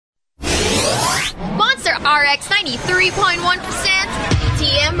RX 93.1%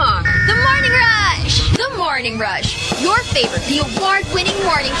 TMR. The Morning Rush. The Morning Rush. Your favorite, the award-winning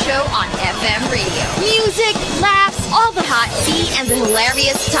morning show on FM radio. Music, laughs, all the hot tea, and the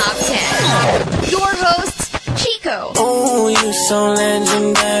hilarious top 10. Your hosts, Chico. Oh, you so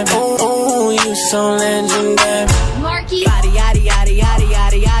legendary. Oh, you so legendary. Markki.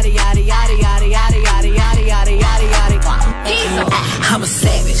 Hazel. I'm a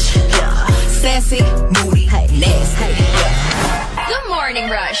savage, yeah. Sassy, moody, nasty, yeah. The Morning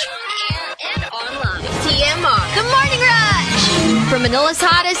Rush. Air and online. TMR. The Morning Rush. From Manila's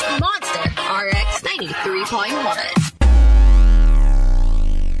hottest, Monster RX 93.1.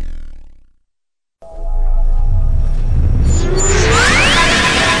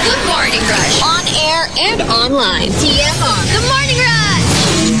 The Morning Rush. On air and online. TMR. The Morning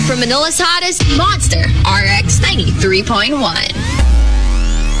Rush. From Manila's hottest, Monster RX 93.1.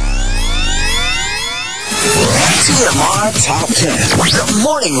 TMR Top 10. The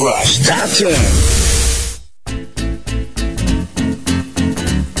Morning Rush Top 10.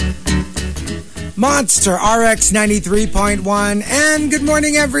 Monster RX 93.1. And good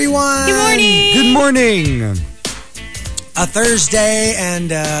morning, everyone. Good morning. Good morning. A Thursday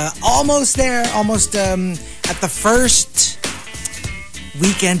and almost there. Almost at the first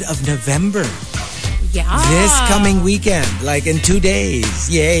weekend of November. Yeah. This coming weekend. Like in 2 days.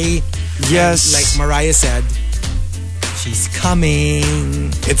 Yay. Yes. And like Mariah said, she's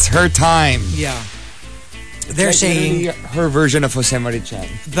coming. It's her time. Yeah. They're like saying her version of Jose Marichan.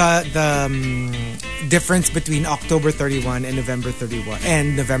 the difference between October 31 and November 31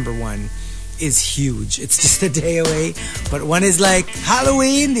 and November 1 is huge. It's just a day away. But one is like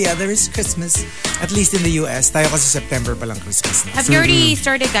Halloween, the other is Christmas. At least in the US. Tayo kasi September pa lang Christmas na. Have you already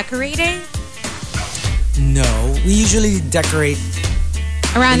started decorating? No. We usually decorate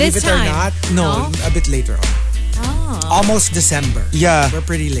Around believe this it time? or not. No, a bit later on. Oh. Almost December. Yeah. We're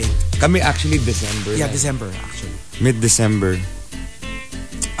pretty late. Kami actually December. Yeah, December actually. Mid-December.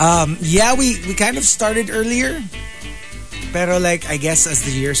 Yeah, we kind of started earlier. Pero like, I guess as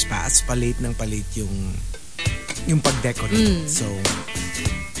the years pass, palit yung pag-decorate. So,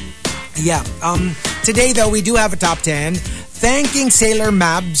 yeah. Today though, we do have a top 10. Thanking Sailor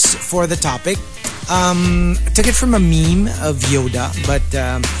Mabs for the topic. Took it from a meme of Yoda, but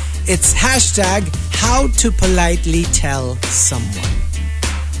it's hashtag how to politely tell someone.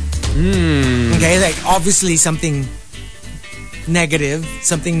 Okay, like obviously something negative,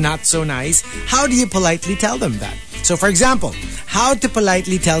 something not so nice. How do you politely tell them that? So for example, how to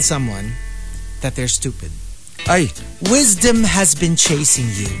politely tell someone that they're stupid. Ay. Wisdom has been chasing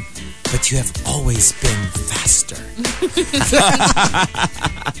you, but you have always been faster.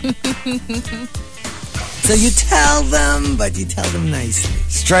 So you tell them, but you tell them nicely.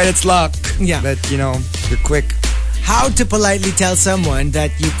 Stride its luck. Yeah. That, you're quick. How to politely tell someone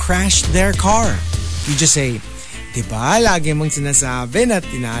that you crashed their car. You just say, diba, lagi mong sinasabi na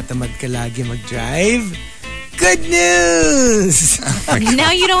tinatamad ka lagi mag-drive? Good news!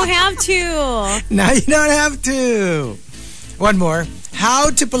 Now you don't have to. Now you don't have to. One more. How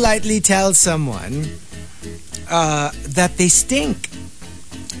to politely tell someone that they stink.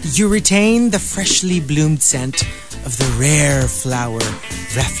 You retain the freshly bloomed scent of the rare flower,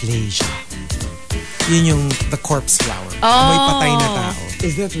 Rafflesia. Yun yung the corpse flower. May patay na tao.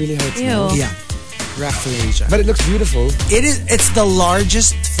 Is that really how it smells? Yeah. Rafflesia. But it looks beautiful. It's the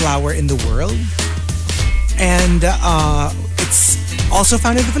largest flower in the world. And it's also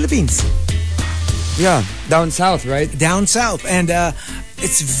found in the Philippines. Yeah. Down south, right? Down south. And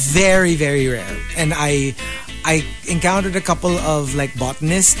it's very, very rare. And I encountered a couple of like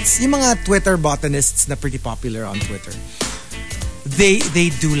botanists, yung mga Twitter botanists na pretty popular on Twitter. They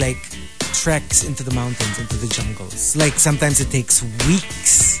do like treks into the mountains, into the jungles. Like sometimes it takes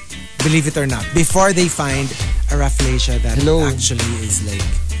weeks, believe it or not, before they find a Rafflesia that actually is like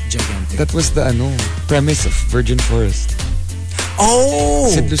gigantic. That was the premise of Virgin Forest. Oh!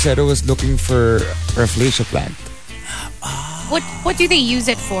 Sid Lucero was looking for Rafflesia plant. What do they use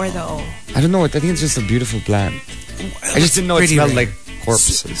it for though? I don't know. I think it's just a beautiful plant. I just didn't know it smelled like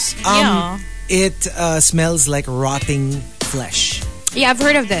corpses. Yeah. It smells like rotting flesh. Yeah, I've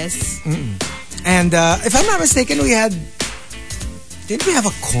heard of this. And if I'm not mistaken, didn't we have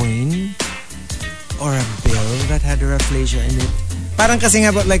a coin or a bill that had a Rafflesia in it? Parang kasi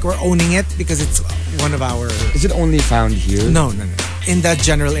nga, but like we're owning it because it's one of our... Is it only found here? No. In that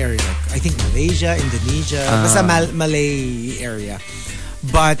general area. Like, I think Malaysia, Indonesia, basta Malay area.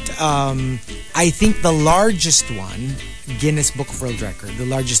 But I think the largest one, Guinness Book of World Record, the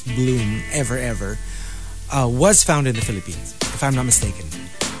largest bloom ever, was found in the Philippines, if I'm not mistaken.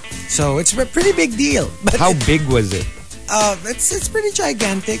 So it's a pretty big deal. But How big was it? it's pretty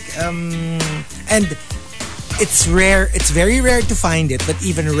gigantic. And it's rare. It's very rare to find it, but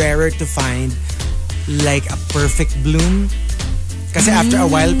even rarer to find like a perfect bloom. Kasi after a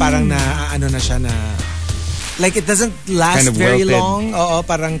while, parang ano na siya na... Like, it doesn't last Kind of very wilted. long. Oo,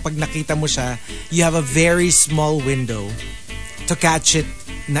 parang pag nakita mo siya, you have a very small window to catch it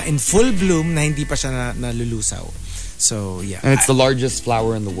na in full bloom na hindi pa siya nalulusaw. So, yeah. And it's the largest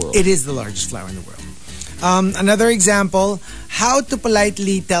flower in the world. It is the largest flower in the world. Another example, how to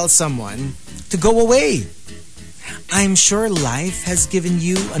politely tell someone to go away. I'm sure life has given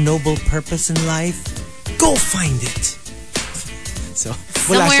you a noble purpose in life. Go find it. So,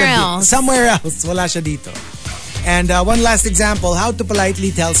 wala Somewhere siya else. Somewhere else. Wala siya dito. And one last example, how to politely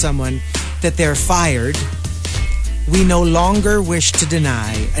tell someone that they're fired. We no longer wish to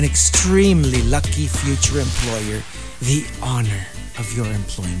deny an extremely lucky future employer the honor of your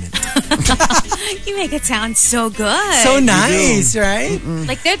employment. You make it sound so good. So nice, right?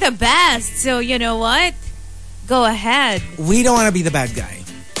 Like they're the best. So you know what? Go ahead. We don't want to be the bad guy.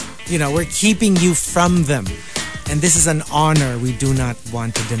 You know, we're keeping you from them. And this is an honor we do not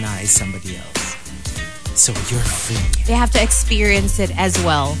want to deny somebody else. So you're free. They have to experience it as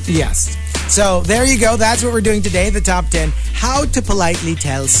well. Yes. So there you go. That's what we're doing today. The top 10. How to politely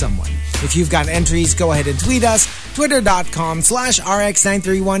tell someone. If you've got entries, go ahead and tweet us.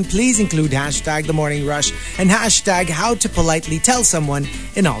 Twitter.com/RX931. Please include hashtag The Morning Rush and hashtag How to Politely Tell Someone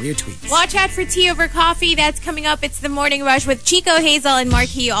in all your tweets. Watch out for Tea Over Coffee. That's coming up. It's the Morning Rush with Chico, Hazel, and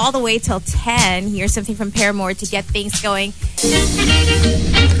Markki all the way till 10. Here's something from Paramore to get things going.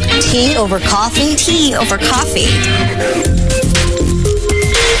 Tea over coffee? Tea over coffee.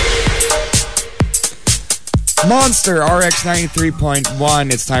 Monster RX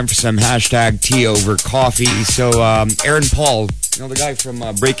 93.1. It's time for some hashtag tea over coffee. So, Aaron Paul, you know, the guy from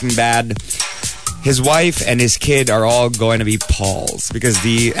Breaking Bad, his wife and his kid are all going to be Pauls because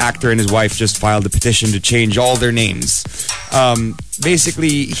the actor and his wife just filed a petition to change all their names.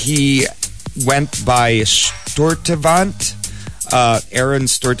 Basically, he went by Sturtevant, Aaron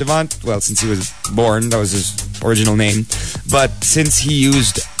Sturtevant. Well, since he was born, that was his original name. But since he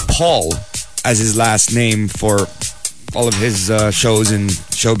used Paul as his last name for all of his shows in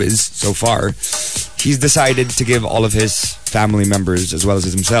showbiz so far, he's decided to give all of his family members, as well as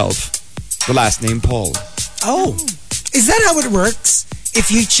himself, the last name Paul. Oh, is that how it works? If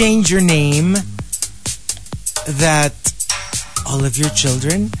you change your name, that all of your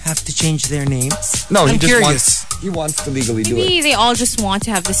children have to change their names? No, I'm he just curious. wants to legally do Maybe it. they all just want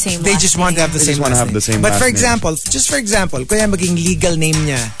to have the same They last just want to have the They same just want to last have name. the same But last for name. example, kuya maging legal name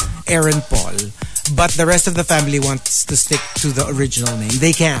niya Aaron Paul, but the rest of the family wants to stick to the original name.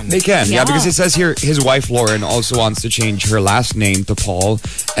 They can. They can, yeah, Yeah. because it says here his wife Lauren also wants to change her last name to Paul,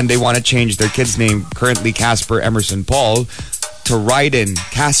 and they want to change their kid's name, currently Casper Emerson Paul, to Ryden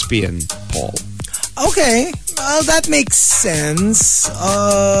Caspian Paul. Okay, well, that makes sense.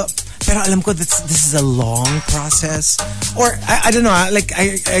 Pero alam ko this is a long process. Or, I don't know, like,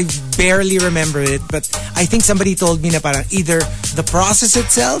 I barely remember it, but I think somebody told me na parang either the process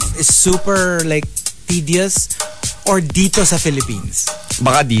itself is super, like, tedious, or dito sa Philippines.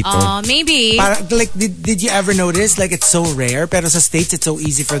 Baka dito. Maybe. Parang, like, did you ever notice, like, it's so rare, pero sa States, it's so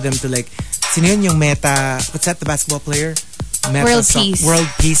easy for them to, like, sino yun yung Meta, what's that, the basketball player? World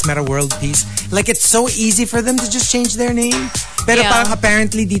Peace. Meta World Peace. Like, it's so easy for them to just change their name. Pero Yeah. parang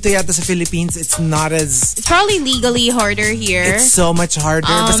apparently dito yata sa Philippines, it's not as... It's probably legally harder here. It's so much harder.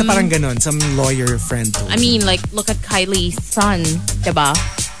 Basta parang ganon. Some lawyer friend told I mean, like, look at Kylie's son, diba?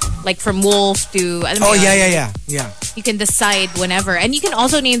 Like, from Wolf to... Alam mo Oh, yun? yeah. You can decide whenever. And you can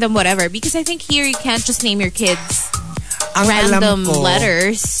also name them whatever. Because I think here you can't just name your kids Ang alam random ko,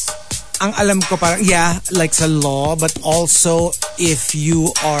 letters. Ang alam ko parang, yeah, like sa law, but also if you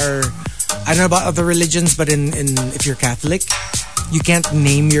are, I don't know about other religions, but in if you're Catholic, you can't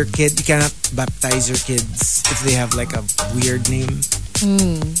name your kid, you cannot baptize your kids if they have like a weird name.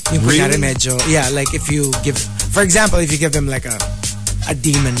 Yung kunyari medyo, yeah, like if you give, for example, if you give them like a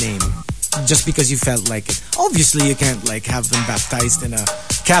demon name, just because you felt like it. Obviously, you can't like have them baptized in a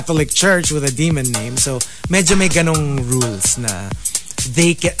Catholic church with a demon name. So, medyo may ganong rules na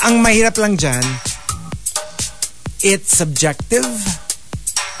they can, ang mahirap lang dyan, it's subjective.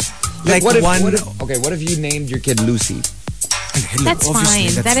 Like what if, one... what if you named your kid Lucy? That's Obviously,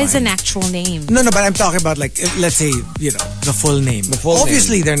 fine. that's That is fine. an actual name. No, but I'm talking about like, let's say, you know, the full name. The full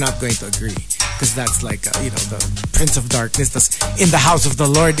Obviously, name. they're not going to agree. Because that's like, you know, the Prince of Darkness. Tas in the house of the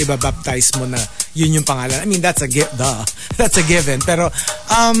Lord, ibabaptize mo na yun yung pangalan. I mean, that's a that's a given. Pero,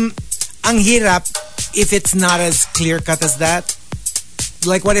 ang hirap, if it's not as clear-cut as that,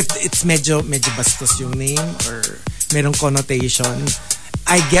 like what if it's medyo bastos yung name or merong connotation?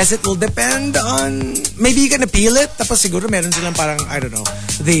 I guess it will depend on, maybe you can appeal it, tapos siguro meron silang parang, I don't know,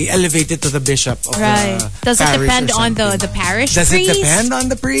 they elevate it to the bishop of the Does it parish depend or on the something. parish Does priest? it depend on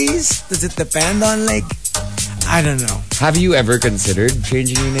the priest? Does it depend on like, I don't know. Have you ever considered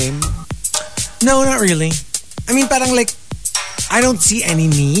changing your name? No, not really. I mean, parang like, I don't see any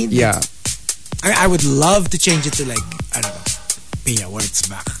need. Yeah. I would love to change it to like, I don't know, Pia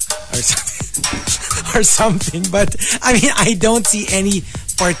Wurtzbach or something. Or something. But, I mean, I don't see any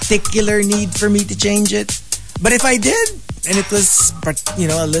particular need for me to change it. But if I did, and it was, you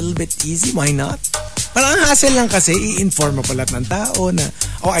know, a little bit easy, why not? Parang ang hassle lang kasi, i-inform mo pala ng tao na,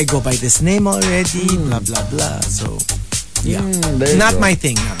 oh, I go by this name already, blah, blah, blah. So, yeah. Not my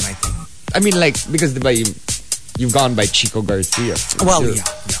thing, not my thing. I mean, like, because diba, you've gone by Chico Garcia. Well, yeah.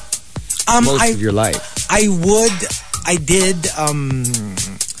 Most of your life. I did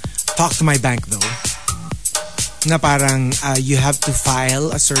talk to my bank though. Na parang you have to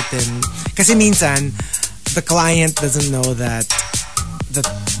file a certain, kasi minsan the client doesn't know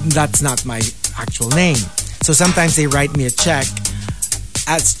that's not my actual name. So sometimes they write me a check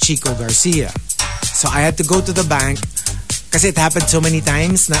as Chico Garcia. So I had to go to the bank kasi it happened so many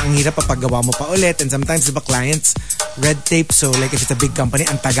times na ang hirap papagawa mo pa ulit, and sometimes diba clients red tape, so like if it's a big company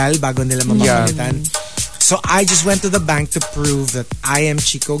ang tagal bago nila mapapalitan. So I just went to the bank to prove that I am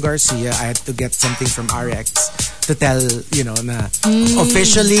Chico Garcia. I had to get something from RX to tell, you know, na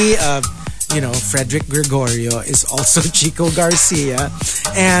officially, you know, Frederick Gregorio is also Chico Garcia.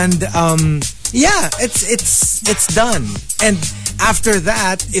 And yeah, it's done. And after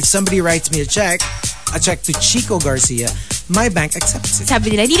that, if somebody writes me a check to Chico Garcia, my bank accepts it.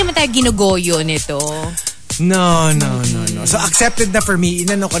 Sabi nila, hindi naman tayo ginugoyo nito. No. So accepted na for me.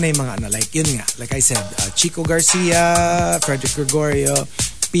 Inano ko na yung mga ano, like yun nga, like I said, Chico Garcia, Frederick Gregorio,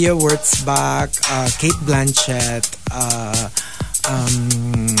 Pia Wurtzbach, Kate Blanchett,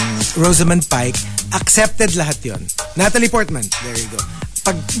 Rosamund Pike. Accepted lahat yun. Natalie Portman, there you go.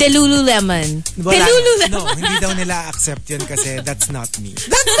 Delulu Lemon. No, hindi daw nila accept yun kasi that's not me.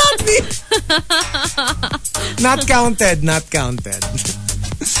 That's not me! Not counted.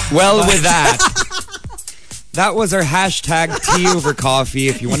 Well, with that, that was our hashtag tea over coffee.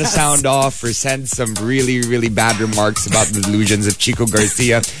 If you want to sound off or send some really, really bad remarks about the delusions of Chico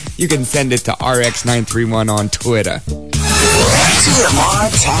Garcia, you can send it to RX931 on Twitter.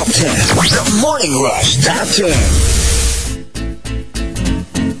 TMR Top 10. The Morning Rush Top 10.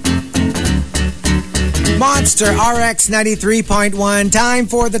 Monster RX 93.1. Time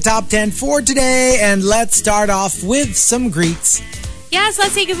for the top 10 for today. And let's start off with some greets. Yes,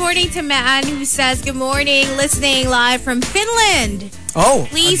 let's say good morning to Man, who says good morning, listening live from Finland. Oh,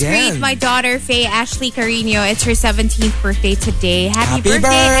 Please again. greet my daughter, Faye Ashley Carino. It's her 17th birthday today. Happy birthday,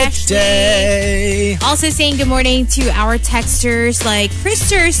 birthday. Ashley. Also saying good morning to our texters like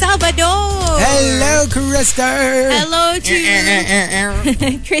Krister Salvador. Hello, Krister. Hello to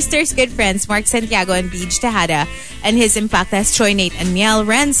Krister's good friends, Mark Santiago and Beej Tejada, and his Impactas Troy, Nate, and Miel.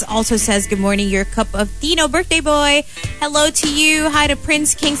 Renz also says good morning, your cup of Tino birthday boy. Hello to you. Hi to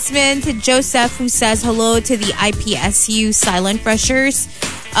Prince Kingsman, to Joseph, who says hello to the IPSU Silent Rushers.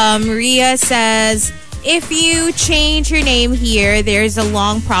 Maria says, if you change your name here, there's a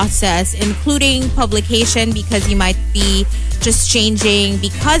long process, including publication, because you might be just changing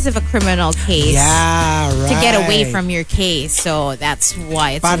because of a criminal case. Yeah, right. To get away from your case. So that's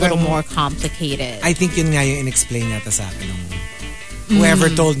why it's a little more complicated. I think yun nga yung in-explain yata sa akin nung whoever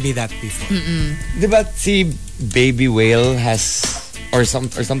told me that before. Diba si Baby Whale has, or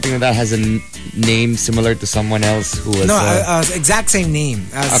something like that, has a name similar to someone else who was exact same name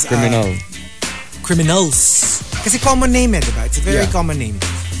as a criminal. Criminals. Kasi common name diba? It's a very common name.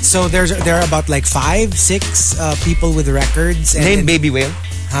 So there are about like 5, 6 people with records. Name Baby Whale?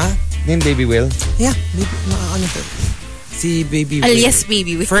 Huh? Name Baby Whale? Yeah. Ano to? Si Baby Whale. Alias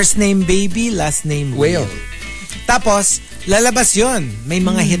Baby Whale. First name Baby, last name Whale. Tapos, lalabas yun. May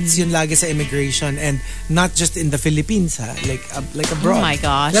mga hits yun lagi sa immigration, and not just in the Philippines, ha? Like abroad. Oh my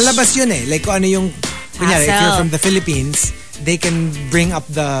gosh. Lalabas yun like kung ano yung, kunyari, if you're from the Philippines, they can bring up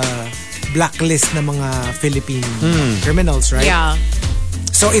the blacklist ng mga Philippine criminals, right? Yeah.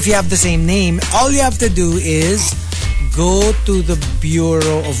 So if you have the same name, all you have to do is go to the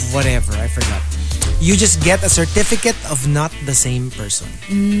Bureau of whatever, I forgot. You just get a certificate of not the same person.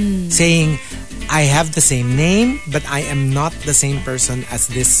 Saying, I have the same name, but I am not the same person as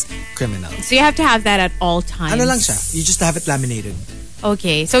this criminal. So you have to have that at all times. Ano lang siya? You just have it laminated.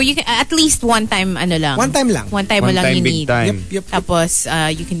 Okay. So you can at least one time lang. One time lang. One time mo One lang time, you big need. time. Yep. Tapos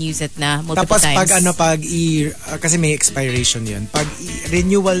you can use it na multiple Tapos times. kasi may expiration yun. Pag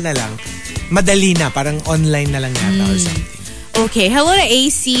renewal na lang, madali na. Parang online na lang yata or something. Okay. Hello to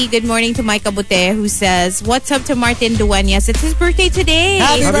AC. Good morning to Mike Abute who says, what's up to Martin Duenas? It's his birthday today.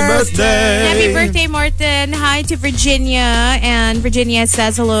 Happy birthday! Happy birthday, Martin. Hi to Virginia. And Virginia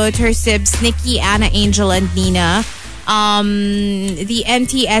says hello to her sibs, Nikki, Anna, Angel, and Nina. The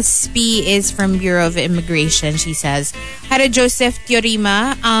NTSB is from Bureau of Immigration, she says. Hi to Joseph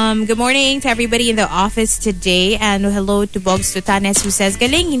Teorima. Good morning to everybody in the office today. And hello to Bogs Tutanes who says,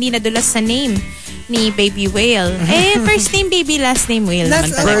 galing, hindi nadulas sa name ni Baby Whale. First name Baby, last name Whale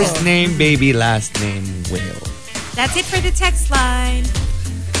naman talaga. First name baby, last name Whale. That's it for the text line.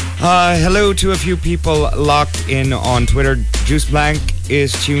 Hello to a few people locked in on Twitter. Juice Blank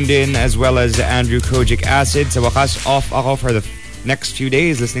is tuned in, as well as Andrew Kojic Acid. Sa wakas, off ako for the next few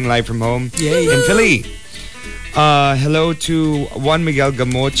days, listening live from home in Philly. Hello to Juan Miguel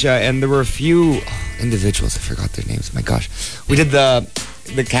Gamocha, and there were a few individuals, I forgot their names, my gosh. We did the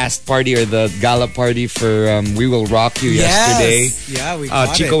cast party or the gala party for We Will Rock You yesterday. Yeah, we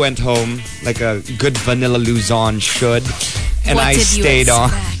got Chico it. went home like a good vanilla Luzon should. And What I did you stayed on.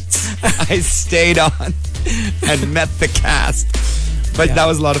 expect? I stayed on and met the cast. But that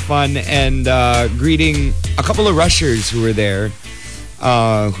was a lot of fun. And greeting a couple of rushers who were there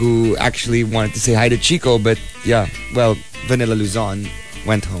who actually wanted to say hi to Chico. But yeah, well, Vanilla Luzon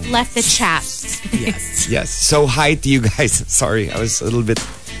went home. Left the chat. Yes. Yes. So hi to you guys. Sorry, I was a little bit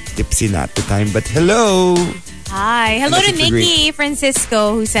tipsy at the time. But hello. Hi. Hello That's to it for Nikki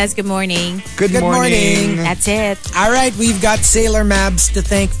Francisco who says good morning. Good morning. That's it. All right, we've got Sailor Mabs to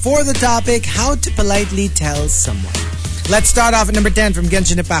thank for the topic, how to politely tell someone. Let's start off at number 10 from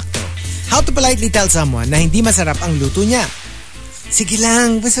Genshin Impact. How to politely tell someone na hindi masarap ang luto niya. Sige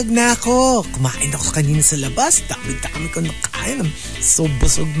lang, busog na ako. Kumain ako kanina sa labas. Dami ko nakain. So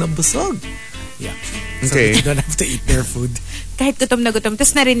busog na busog. Yeah. So Okay. you don't have to eat their food. Kahit gutom na gutom,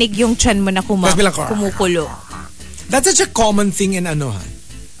 tapos narinig yung chan mo na Tapos bilang ko, kumukulo. That's such a common thing in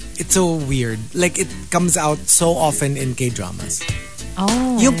It's so weird. Like, it comes out so often in K-dramas.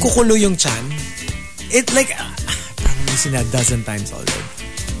 Oh. Yung kukulo yung chan, it like, probably seen a dozen times already.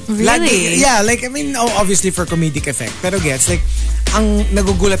 Really? Lagi, yeah, like, I mean, obviously for comedic effect. Pero gets, like, ang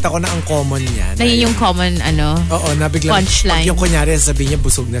nagugulat ako na ang common niya. Na yun yung common, Oo, na biglang, punchline. pag yung kunyari, sabihin niya,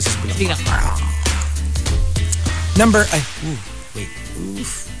 busog na sa bilang.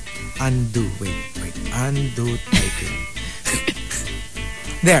 Undo typing.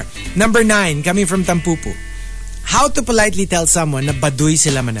 There. Number 9, coming from Tampupu. How to politely tell someone na baduy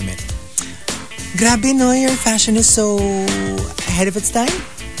sila manamit. Grabe no, your fashion is so ahead of its time.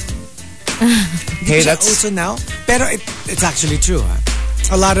 Hey, that's also now. Pero it's actually true.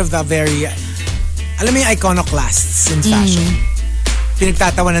 A lot of the very, alam mo yung iconoclasts in fashion.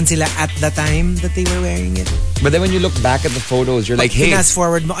 Pinagtatawanan sila at the time that they were wearing it. But then when you look back at the photos, you're like, hey, Fast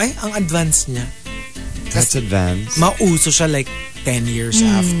forward mo, ay, ang advanced niya. that's advanced. Mauso siya like 10 years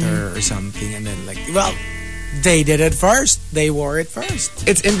after or something. And then like, well, they did it first. They wore it first.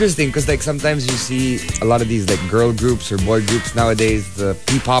 It's interesting because like sometimes you see a lot of these like girl groups or boy groups nowadays, the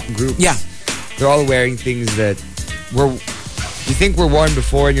P-pop groups. Yeah. They're all wearing things that you think were worn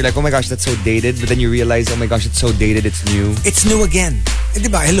before and you're like, oh my gosh, that's so dated. But then you realize, oh my gosh, it's so dated, it's new. It's new again. Eh,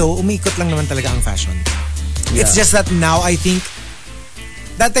 diba? Hello, umiikot lang naman talaga ang fashion. Yeah. It's just that now, I think,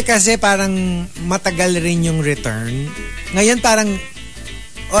 dati kasi parang matagal rin yung return. Ngayon parang,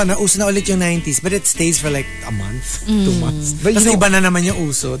 nauso na ulit yung 90s, but it stays for like a month, 2 months. But Tapos you know- iba na naman yung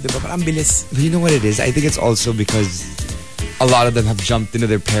uso, diba? Parang ang bilis. But you know what it is? I think it's also because a lot of them have jumped into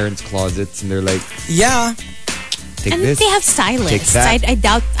their parents' closets and they're like, Yeah. take And this. they have stylists. Take that. I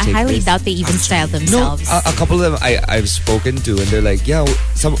Take highly this. doubt they even style No, themselves. a couple of them I've spoken to and they're like, yeah,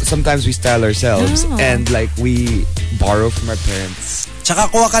 sometimes we style ourselves Oh. and like we borrow from our parents. Tsaka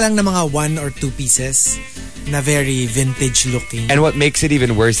kuha ka lang ng mga 1 or 2 pieces na very vintage looking. And what makes it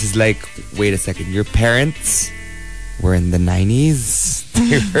even worse is like, wait a second, your parents were in the 90s?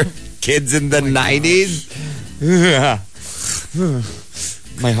 They were kids in the 90s?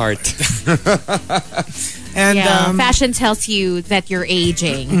 My heart. And yeah, fashion tells you that you're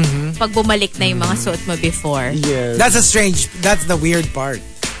aging. Pag bumalik na yung mga suot mo before. Yes. that's the weird part.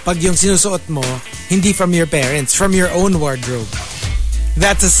 Pag yung sinusuot mo, hindi from your parents, from your own wardrobe.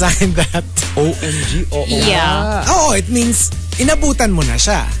 That's a sign that, OMG. Oh, Yeah. oh, it means inabutan mo na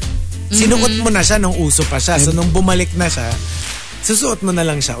siya. Sinuot mo na siya nung uso pa siya. So nung bumalik na siya, susuot mo na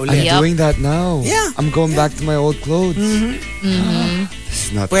lang siya I'm ulit. Yep. doing that now. Yeah. I'm going back to my old clothes.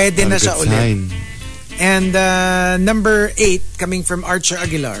 This is not Pwede not na a siya good ulit. sign. And number 8, coming from Archer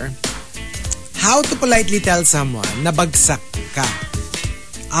Aguilar. How to politely tell someone na bagsak ka.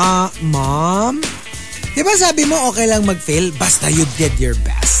 Mom, di ba sabi mo okay lang mag-fail basta you did your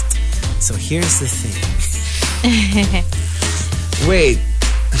best? So here's the thing. Wait.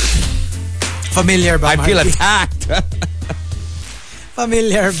 Familiar ba, I feel Markki? attacked.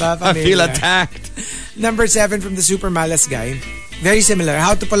 Familiar ba? Familiar. I feel attacked. Number 7 from the Super Malas guy. Very similar.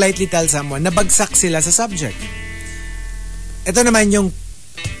 How to politely tell someone na bagsak sila sa subject. Ito naman yung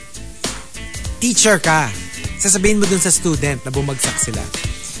teacher ka. Sasabihin mo dun sa student na bumagsak sila.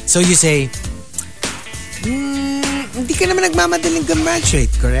 So you say, hindi ka naman nagmamadaling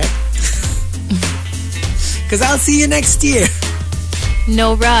graduate, correct? Because I'll see you next year.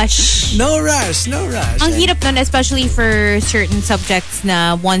 No rush. No rush, no rush. Ang hirap nun, especially for certain subjects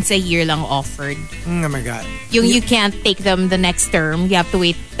na once a year lang offered. Oh my God. Yung you can't take them the next term. You have to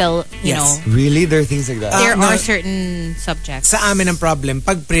wait till, you know. Really? There are things like that? There no. are certain subjects. Sa amin ang problem,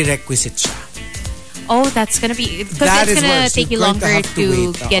 pag prerequisite siya. Oh, that's gonna be... Because That it's is gonna worse. take you You're going to longer have to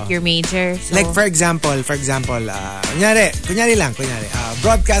to wait. get your major. So. Like for example, kunyari,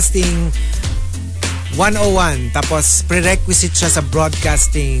 broadcasting 101, tapos prerequisite siya sa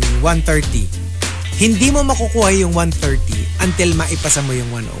broadcasting 130. Hindi mo makukuha yung 130 until maipasa mo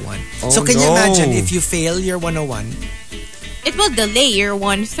yung 101. So can you imagine if you fail your 101? It will delay your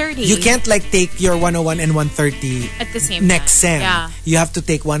 130. You can't like take your 101 and 130 at the same next time. sem. Yeah. You have to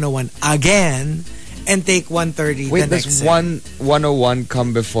take 101 again and take 130 Wait, the next does sem. 101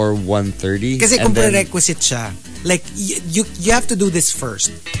 come before 130? Kasi kung And then- prerequisite siya, like you have to do this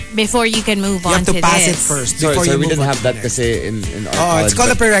first. Before you can move You on have to to pass this. it first Sorry, before you we move didn't on have to the that next. kasi in our Oh, it's college,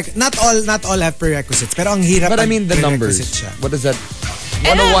 called a but- prerequisite. Not all have prerequisites, pero ang hirap. But I pag mean the numbers. prerequisite siya. What is that?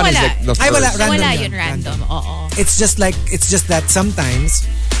 101 is like the first. Ay, wala. So, Random wala yun, yun, random. Oo. It's just that sometimes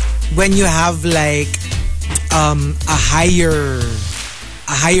when you have like a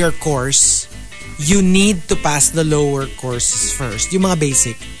higher course, you need to pass the lower courses first, yung mga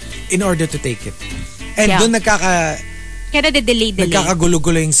basic, in order to take it. And Yeah. doon Kaya delay.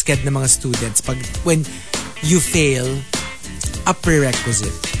 nagkakagulo-gulo yung sked ng mga students pag when you fail a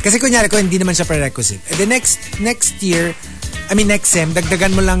prerequisite. Kasi kunyari ko hindi naman siya prerequisite. The next year, next sem,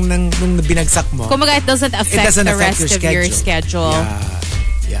 dagdagan mo lang nung binagsak mo. Kumaga, it doesn't affect the rest of your schedule.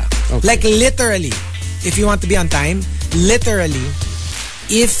 Yeah. Okay. Like literally, if you want to be on time, literally,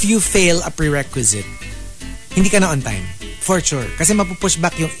 if you fail a prerequisite, hindi ka na on time. For sure. Kasi mapupush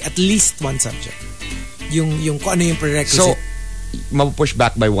back yung at least one subject. Yung kung ano yung prerequisite. So, mapupush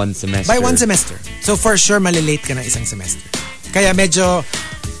back by one semester. By one semester. So for sure, malilate ka na isang semester. Kaya medyo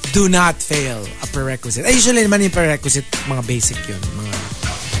do not fail a prerequisite. Usually naman yung prerequisite, mga basic yun.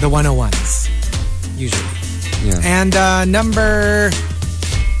 The 101s. Usually. Yeah. And number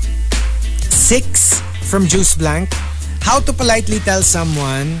 6 from Juice Blank. How to politely tell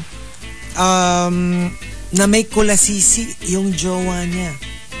someone na may kulasisi yung jowa niya.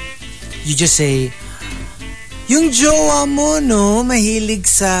 You just say, yung jowa mo, no, mahilig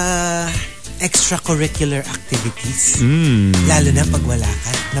sa extracurricular activities. Lalo na pag wala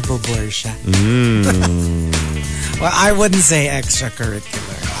ka, nabobore siya. Well, I wouldn't say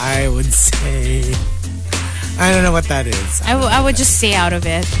extracurricular. I would say... I don't know what that is. I would just stay out of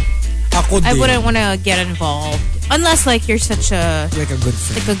it. Ako I din. wouldn't want to get involved. Unless like you're such a... Like a good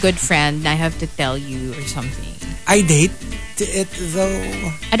friend. Like a good friend, I have to tell you or something. I'd hate it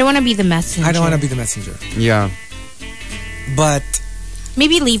though. I don't want to be the messenger. I don't want to be the messenger. Yeah. But...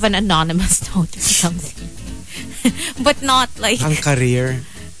 Maybe leave an anonymous note or something. But not like... Ang career.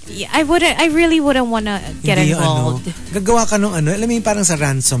 Yeah, I really wouldn't want to get Hindi involved. Gagawa ka nung alam mo yung parang sa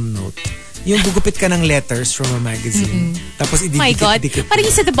ransom note. Yung gugupit ka ng letters from a magazine. Tapos Oh my God. ididikit-dikit. Parang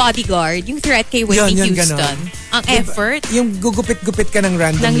yung sa The Bodyguard, yung threat kay Whitney Yun, Houston. ganon. Ang effort. Yung gugupit-gupit ka ng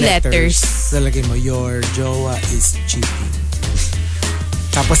random Ng letters. Talagay mo, your jowa is cheating.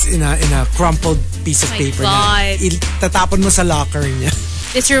 Tapos in a crumpled piece of My paper God. na tatapon mo sa locker niya.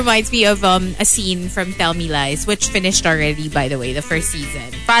 This reminds me of a scene from Tell Me Lies, which finished already, by the way, the first season.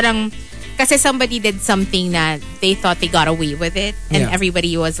 Parang, kasi somebody did something that they thought they got away with it, and Yeah.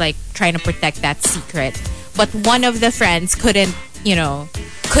 everybody was like trying to protect that secret. But one of the friends couldn't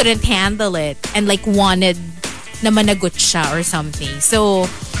handle it, and like wanted na managot siya or something.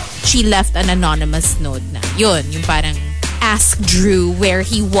 So, she left an anonymous note na, yun, yung parang, ask Drew where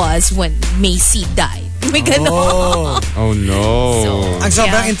he was when Macy died. May ganon. Oh no. So, Ang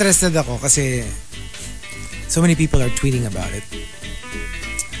sobrang yeah. interested ako kasi so many people are tweeting about it.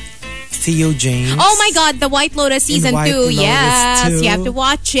 Theo James. Oh my God, the White Lotus season White 2. Lotus Yes, 2. you have to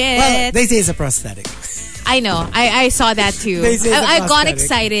watch it. Well, they say it's a prosthetic. I know. I saw that too. They say I the got prosthetic.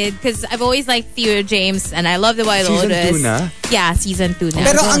 excited because I've always liked Theo James and I love the White Season Lotus. 2 na? Yeah, season 2 na.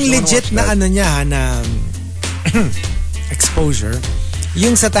 Pero gosh, ang I wanna legit watch na that. ano niya ha, na exposure,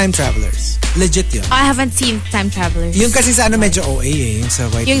 yung sa Time Travelers. Legit yun. I haven't seen Time Travelers. Yung kasi sa ano medyo OA eh, yung sa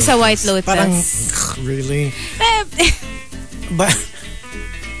White Yung Lotus. sa White Lotus. Parang, really? But,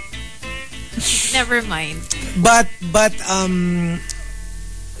 Never mind. but,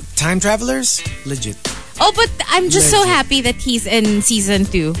 Time Travelers? Legit. Oh, but I'm just so Legit. happy that he's in season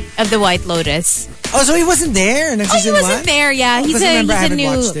 2 of the White Lotus. Oh, so he wasn't there in Oh, he season wasn't 1? there. Yeah, he's Kasi remember, I a haven't new.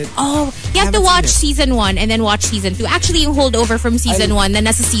 watched it. Oh, you have to haven't watch seen season 1 and then watch season 2. Actually, yung holdover from season 1 na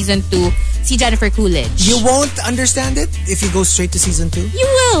nasa season 2, si Jennifer Coolidge. You won't understand it if you go straight to season 2? You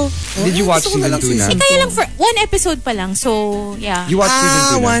will. Did you watch Gusto ko na season lang 2 na? Kaya lang for one episode pa lang. So, yeah. You watched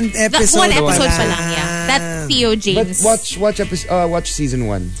season 2 na? one episode. One episode pa pa lang, yeah. That Theo But James. watch season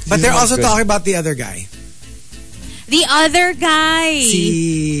 1. But they're also talking about the other guy. The other guy.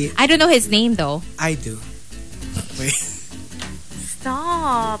 Si... I don't know his name though. I do. Wait.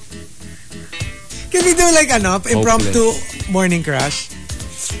 Stop. Can we do like impromptu morning crush?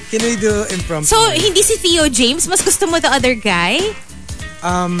 Can we do impromptu? So, hindi si Theo James? Mas gusto mo the other guy?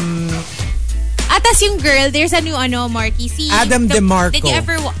 Atas yung girl, there's a new Markki. Si Adam DeMarco. Did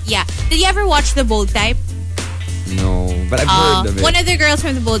you ever watch The Bold Type? No, but I've heard of it. One of the girls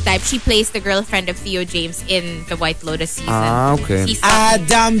from The Bold Type, she plays the girlfriend of Theo James in the White Lotus season. Ah, okay. She's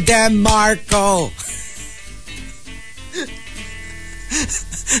Adam DeMarco.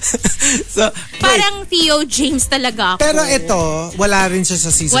 So, parang Theo James talaga ako. pero ito, wala rin siya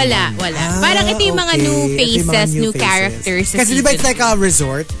sa season 1. Wala. Parang ito yung mga new Ito yung mga faces, new characters sa Kasi di ba it's season like a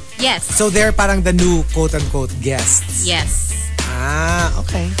resort? Yes. So they're parang the new quote-unquote guests. Yes. Ah,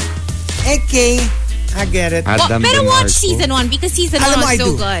 okay. Okay. I get it. Adam Pero watch DeMarco. season 1 because season 1 Alam mo, was I so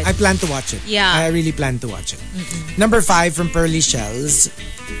do. good. I plan to watch it. Yeah. I really plan to watch it. Number 5 from Pearly Shells.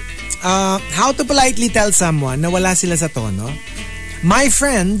 How to politely tell someone na wala sila sa tono. My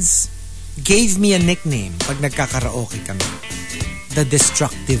friends gave me a nickname pag nagkakaraoke kami. The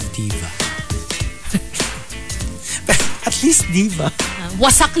Destructive Diva. At least diva.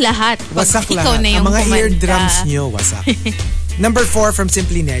 Wasak lahat. Pag Wasak ikaw lahat. na yung Ang mga kumanta. eardrums nyo, wasak. Number 4 from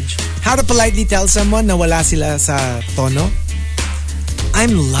Simply Nedge. How to politely tell someone na wala sila sa tono.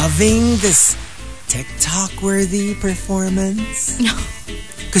 I'm loving this TikTok-worthy performance.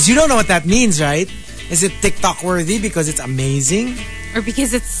 Because you don't know what that means, right? Is it TikTok-worthy because it's amazing? Or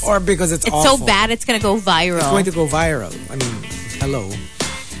because it's Or because it's so awful? bad it's gonna go viral. It's going to go viral. I mean, hello.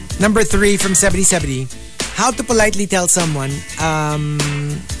 Number 3 from 7070. How to politely tell someone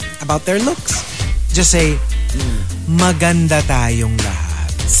about their looks. Just say, maganda tayong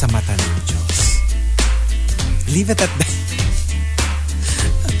lahat sa mata ng Diyos. Leave it at that.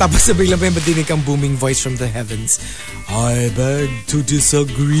 Tapos sabi lang may madinig kang booming voice from the heavens. I beg to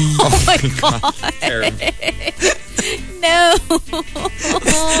disagree. Oh my God. No.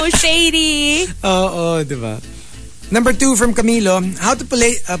 Shady. Oo, diba? Number 2 from Camilo. How to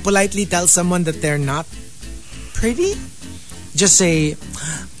politely tell someone that they're not pretty? Just say,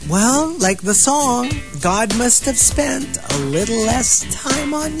 well, like the song, God must have spent a little less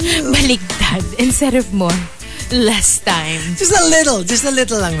time on you. Baligtad instead of more. Less time. Just a little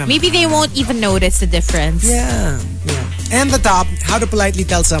lang naman. Maybe they won't even notice the difference. Yeah. And the top, how to politely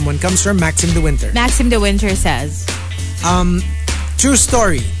tell someone, comes from Maxim de Winter. Maxim de Winter says, True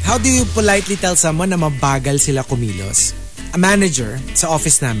story. How do you politely tell someone na mabagal sila kumilos? A manager sa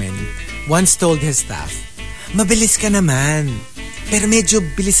office namin once told his staff, mabilis ka naman, pero medyo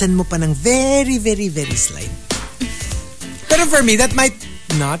bilisan mo pa ng very, very, very slight. Pero for me, that might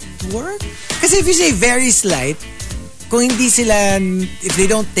not work. Kasi if you say very slight, kung hindi sila, if they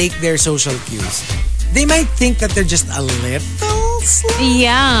don't take their social cues, they might think that they're just a little slow.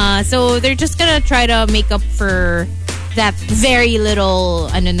 yeah, so they're just gonna try to make up for that very little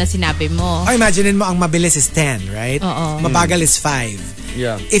na sinabi mo. Oh, imaginein mo, ang mabilis is 10, right? Oo. Mabagal is 5.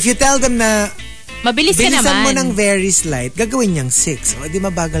 Yeah. If you tell them na Mabilis ka bilisan naman. mo ng very slight, gagawin niyang 6. O, di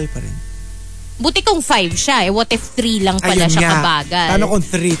mabagal pa rin. Buti kung 5 siya. What if 3 lang pala Ayun siya nga. kabagal? Paano kung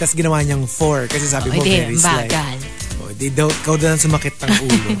 3, tas ginawa niyang 4? Kasi sabi mo, Hindi, very slight. bagal. O, di daw, ikaw daw ang sumakit ng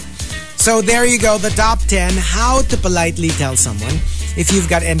ulo. So, there you go. The top 10, how to politely tell someone. If you've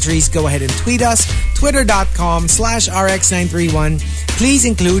got entries, go ahead and tweet us. Twitter.com/RX931. Please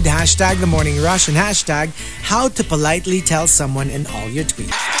include hashtag The Morning Rush and hashtag how to politely tell someone in all your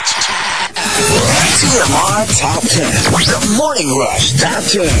tweets. TMR Top 10. The Morning Rush Top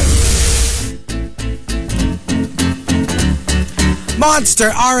 10. Monster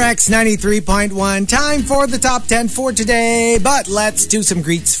RX 93.1. Time for the top 10 for today. But let's do some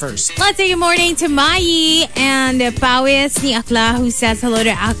greets first. Let's say good morning to Mai and Pawis ni Akla, who says hello to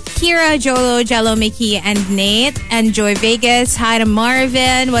Akira, Jolo, Jello, Mickey, and Nate. And Joy Vegas. Hi to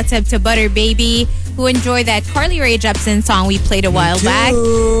Marvin. What's up to Butter Baby, who enjoyed that Carly Rae Jepsen song we played a while back.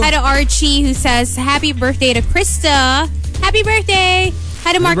 Hi to Archie, who says happy birthday to Krista. Happy birthday.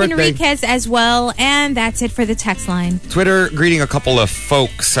 Hi to Mark Enriquez as well. And that's it for the text line. Twitter greeting a couple of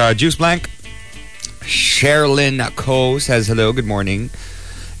folks. Juice Blank. Sherilyn Co says hello, good morning.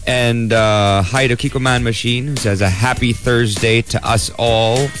 And hi to Kiko Man Machine, who says a happy Thursday to us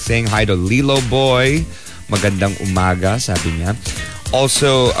all. Saying hi to Lilo Boy. Magandang umaga, sabi niya.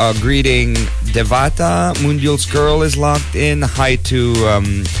 Also, greeting Devata. Moondial's Girl is locked in. Hi to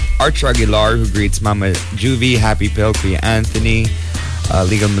Archer Aguilar, who greets Mama Juvie. Happy Pill, Kuya Anthony.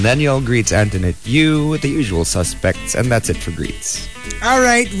 Legal Millennial greets Antoinette Yu, the usual suspects, and that's it for greets. All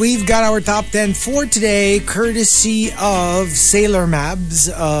right, we've got our top 10 for today, courtesy of Sailor Mabs.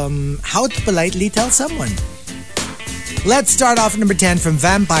 How to politely tell someone. Let's start off at number 10 from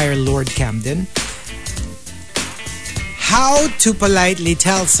Vampire Lord Camden. How to politely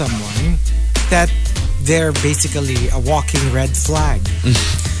tell someone that they're basically a walking red flag.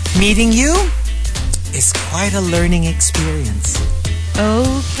 Meeting you is quite a learning experience.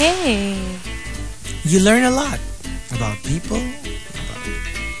 Okay. You learn a lot about people.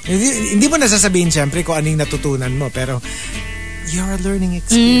 Hindi mo nasasabihin syempre kung anong natutunan mo, pero you're a learning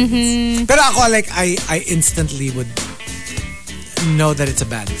experience. Pero ako, like, I instantly would know that it's a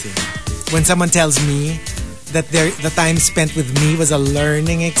bad thing. When someone tells me that the time spent with me was a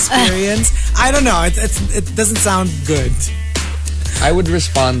learning experience, I don't know, it doesn't sound good. I would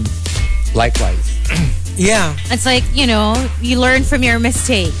respond likewise. Yeah. It's like, you know, you learn from your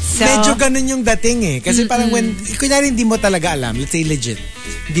mistakes. So, medyo ganun yung dating eh. Kasi parang when, kunyari hindi mo talaga alam, let's say legit,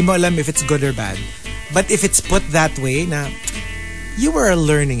 hindi mo alam if it's good or bad. But if it's put that way na, you were a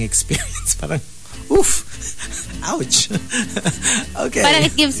learning experience. Parang, oof. Ouch. Okay. parang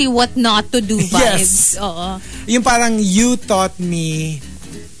it gives you what not to do vibes. Yes. Oo. Yung parang you taught me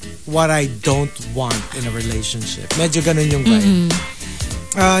what I don't want in a relationship. Medyo ganun yung vibe.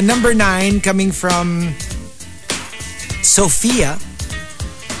 Number 9, coming from Sophia.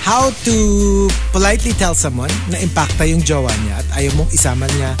 How to politely tell someone na impacta yung jowa niya at ayaw mong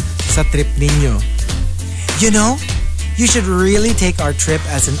isama niya sa trip ninyo. You know, you should really take our trip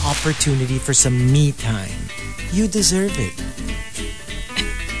as an opportunity for some me time. You deserve it.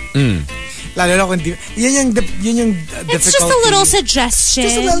 Lalo na kung yun yung difficult. It's just a little suggestion.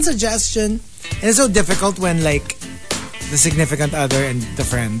 Just a little suggestion. And it's so difficult when like the significant other and the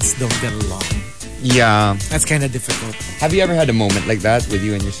friends don't get along. Yeah. That's kind of difficult. Have you ever had a moment like that with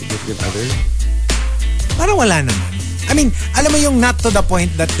you and your significant other? Parang wala naman. I mean, alam mo yung not to the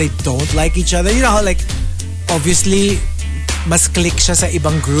point that they don't like each other. You know how like, obviously, mas click siya sa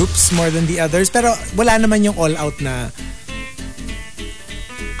ibang groups more than the others. Pero wala naman yung all out na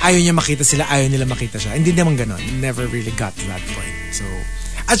ayaw niya makita sila, ayaw nila makita siya. Hindi naman ganon. Never really got to that point. So,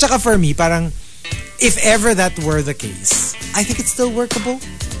 at saka for me, parang if ever that were the case, I think it's still workable.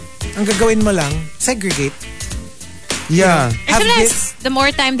 Ang gagawin mo lang, segregate. Yeah. And sometimes, the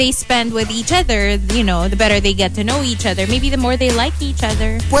more time they spend with each other, you know, the better they get to know each other. Maybe the more they like each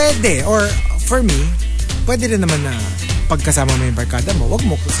other. Pwede. Or, for me, pwede rin naman na pagkasama mo yung barkada mo, wag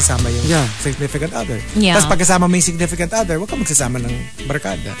mo sasama yung significant other. Yeah. Tapos pagkasama mo yung significant other, wag ka magsasama ng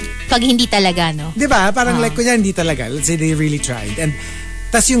barkada. Pag hindi talaga, no? Di ba? Parang like, kunya hindi talaga. Let's say they really tried. And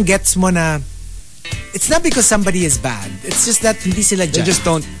tas yung gets mo na, it's not because somebody is bad. It's just that hindi sila dyan. They just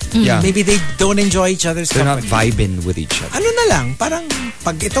don't, yeah. Maybe they don't enjoy each other's They're company. not vibing with each other. Ano na lang, parang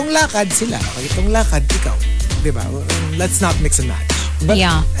pag itong lakad sila, pag itong lakad ikaw. Di ba? Let's not mix and match. But,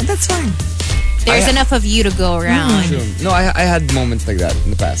 yeah. And that's fine. There's enough of you to go around. No, I had moments like that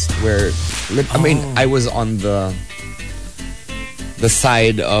in the past where, I mean, I was on the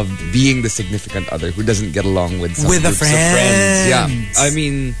side of being the significant other who doesn't get along with some with the groups friends. of friends. Yeah, I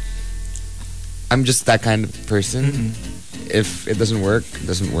mean, I'm just that kind of person. If it doesn't work, it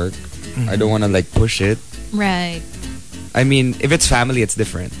doesn't work. I don't want to like push it. Right. I mean, if it's family, it's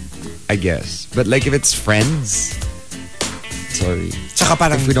different, I guess. But like if it's friends, sorry. Tsaka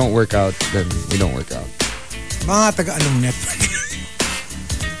parang, if we don't work out, then we don't work out. Mga taga-anong network?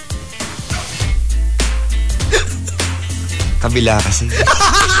 Kabila kasi.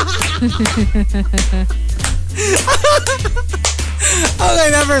 Okay,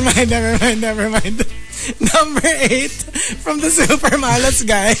 never mind. Number 8 from the Super Malas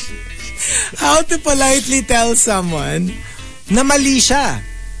guy. How to politely tell someone na mali siya.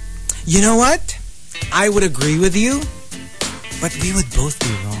 You know what? I would agree with you, But we would both be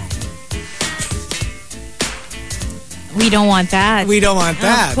wrong. We don't want that. We don't want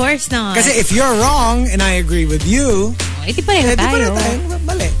that. Of course not. Kasi if you're wrong and I agree with you, di pareho tayo.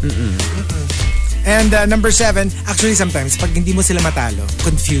 Mali. And number 7, actually sometimes, pag hindi mo sila matalo,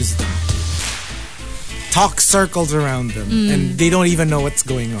 confuse them. Talk circles around them and they don't even know what's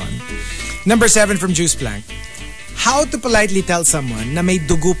going on. Number 7 from Juice Blank. How to politely tell someone na may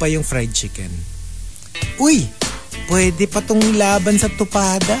dugo pa yung fried chicken. Uy, pwede pa tong laban sa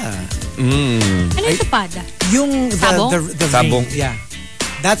tupada. Ano yung tupada? Yung Sabong? the Sabong. ring. Yeah.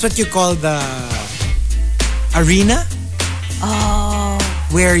 That's what you call the arena? Oh.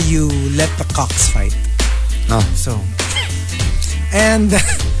 Where you let the cocks fight. Oh. So. And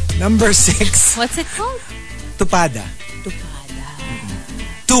number 6. What's it called? Tupada. Tupada.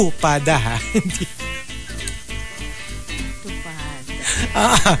 Tupada ha.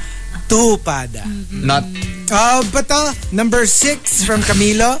 Tupada. Tupada. Not. But number 6 from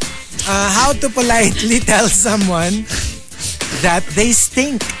Camilo. How to politely tell someone that they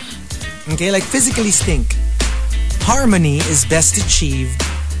stink. Okay, like physically stink. Harmony is best achieved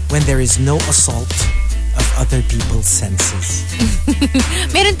when there is no assault of other people's senses.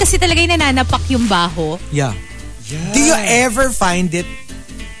 Meron kasi talaga yung nananapak yung baho. Yeah. Do you ever find it?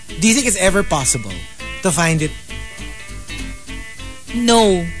 Do you think it's ever possible to find it?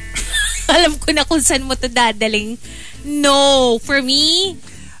 No. Alam ko na kung saan mo to dadaling. No. For me,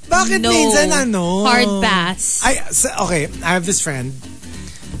 Bakit no. minsan ano? Hard pass. Okay, I have this friend.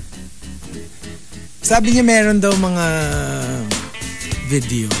 Sabi niya meron daw mga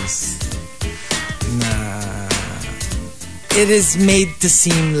videos na it is made to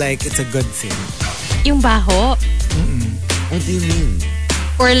seem like it's a good thing. Yung baho? What do you mean?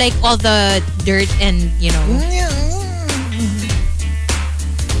 Or like all the dirt and, you know.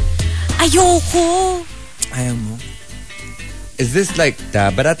 Ayoko. Ayaw mo? Is this like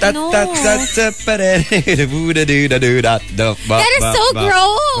No. That That is so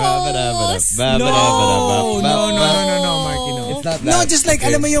gross. No, Markki, no. It's not that. No, just like,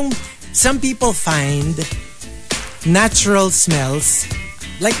 alam mo yung, some people find natural smells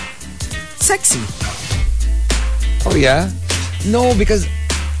like sexy. Oh yeah? No, because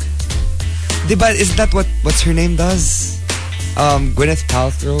diba, is that what's her name does? Gwyneth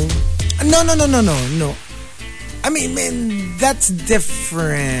Paltrow? No. I mean, man, that's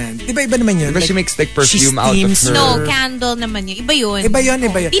different. Diba iba naman yun? Diba she makes like perfume out of steams her... No, candle naman yun. Iba yun. Iba yun.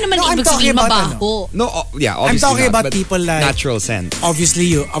 Hindi naman ibig sabihin mabaho. No, yeah, obviously I'm talking not, about but people like... natural scent. Obviously,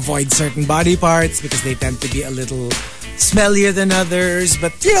 you avoid certain body parts because they tend to be a little smellier than others.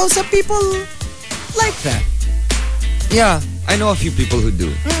 But, you know, some people like that. Yeah, I know a few people who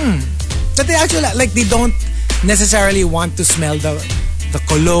do. But they actually, like, they don't necessarily want to smell the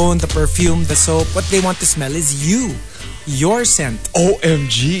cologne, the perfume, the soap. What they want to smell is you. Your scent.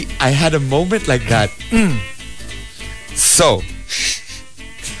 OMG, I had a moment like that. So,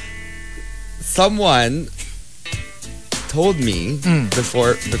 someone told me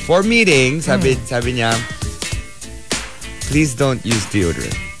before meeting, sabi niya, please don't use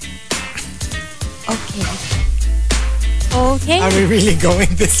deodorant. Okay. Are we really going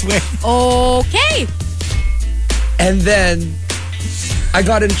this way? Okay. And then, I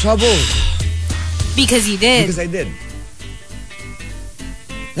got in trouble. Because you did. Because I did.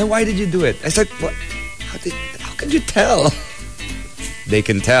 Then why did you do it? I said, what? How can you tell? They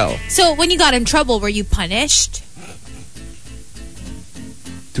can tell. So when you got in trouble, were you punished?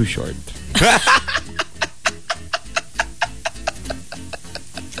 Too short.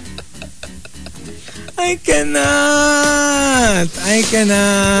 I cannot.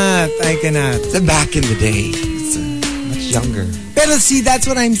 Back in the day, it's much younger. Pero see, that's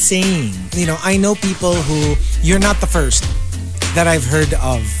what I'm saying. You know, I know people who, you're not the first that I've heard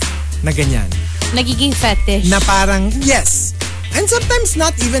of na ganyan. Nagiging fetish. Na parang, yes. And sometimes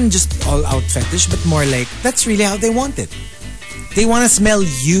not even just all out fetish, but more like, that's really how they want it. They want to smell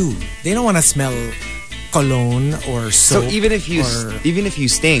you. They don't want to smell cologne or soap. So even if you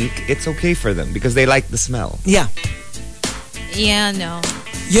stink, it's okay for them because they like the smell. Yeah. Yeah, no.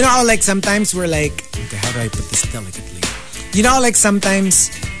 You know how like sometimes we're like, okay, how do I put this delicately? You know how like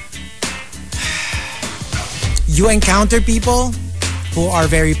sometimes you encounter people who are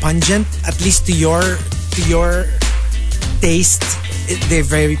very pungent, at least to your taste, they're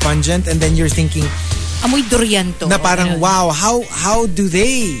very pungent, and then you're thinking, amoy durian to. Na parang, wow, how do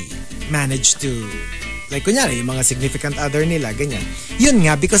they manage to, like kunyari, yung mga significant other nila, ganyan. Yun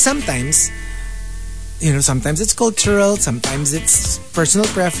nga, because sometimes, you know, sometimes it's cultural, sometimes it's personal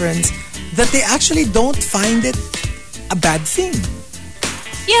preference, that they actually don't find it a bad thing.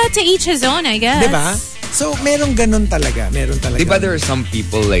 Yeah, to each his own, I guess. Diba? So, merong ganun talaga. Meron talaga. Diba there are some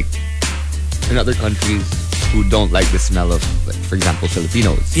people like in other countries who don't like the smell of, like, for example,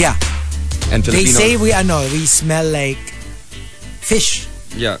 Filipinos. Yeah. And They Filipinos, say we smell like fish.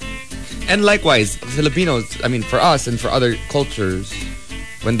 yeah. And likewise, Filipinos, I mean, for us and for other cultures,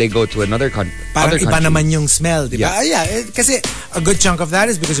 when they go to another country, Parang other iba countries, naman yung smell, di ba? Yeah. Kasi a good chunk of that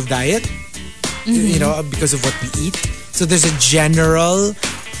is because of diet. You know, because of what we eat. So there's a general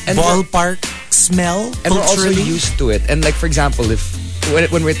And ballpark smell and we're also culturally. used to it. And like, for example, when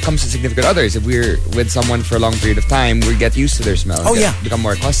it comes to significant others, if we're with someone for a long period of time, we get used to their smell. Oh, yeah. Become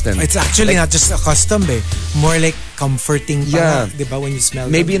more accustomed. It's actually Like, not just accustomed, eh. More like comforting pa Yeah. nga, di ba, when you smell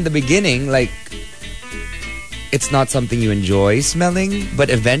maybe them. in the beginning, like, it's not something you enjoy smelling, but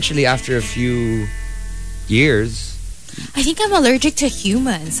eventually after a few years, I think I'm allergic to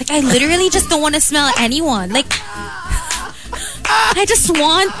humans. Like, I literally just don't want to smell anyone. Like, I just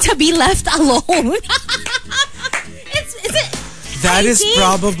want to be left alone. That I is think,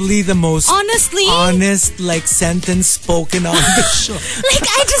 probably the most honestly, honest like sentence spoken on the show. like,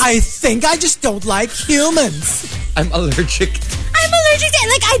 I think I just don't like humans. I'm allergic. I'm allergic to,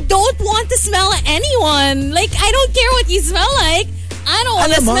 like, I don't want to smell anyone. Like, I don't care what you smell like. I don't want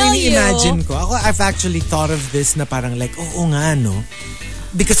to Alam mo, smell you. ini-imagine ko. I've actually thought of this na parang like, oo nga, no?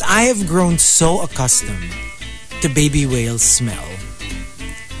 Because I have grown so accustomed to baby whale smell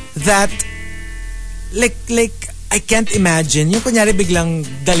that like I can't imagine. Yung kunyari biglang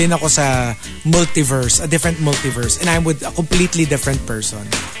dalin ako sa multiverse, a different multiverse, and I'm with a completely different person.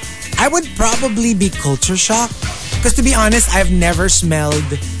 I would probably be culture shocked. Because to be honest, I've never smelled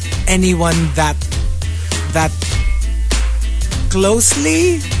anyone that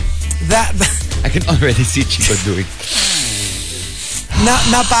closely. I can already see Chico doing.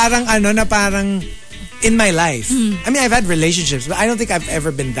 na parang in my life. I mean, I've had relationships, but I don't think I've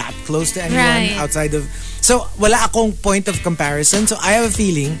ever been that close to anyone Right. outside of. So wala akong point of comparison. So I have a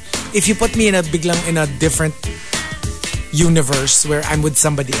feeling if you put me in a different universe where I'm with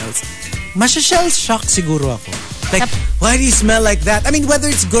somebody else, shell shock siguro ako. Like, why do you smell like that? I mean, whether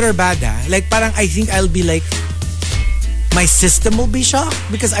it's good or bad, like parang I think I'll be like, my system will be shocked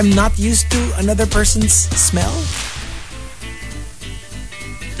because I'm not used to another person's smell.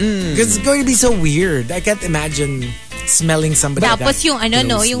 Because it's going to be so weird. I can't imagine smelling somebody Tapos that yung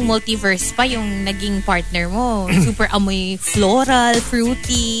closely. yung multiverse pa, yung naging partner mo. Super amoy floral,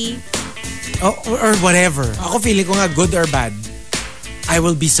 fruity. Oh, or whatever. Ako feeling ko nga good or bad, I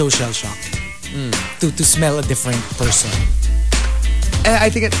will be so shell-shocked to smell a different person. And I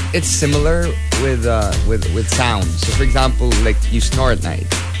think it's similar with sound. So for example, like you snore at night.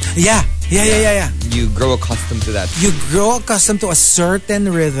 Yeah. You grow accustomed to that. You grow accustomed to a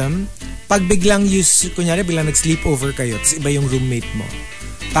certain rhythm. Pag biglang kunyari biglang nag-sleep over kayo, tapos iba yung roommate mo.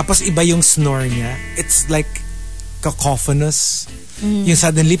 Tapos iba yung snore niya. It's like cacophonous. Yung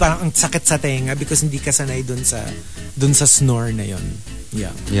suddenly parang ang sakit sa tenga because hindi ka sanay dun sa snore na yun.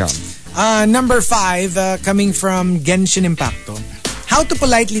 Yeah. Yeah. Number 5, coming from Genshin Impacto. How to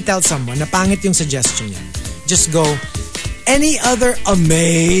politely tell someone na pangit yung suggestion niya. Just go, any other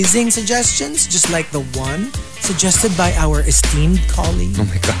amazing suggestions? Just like the one suggested by our esteemed colleague. Oh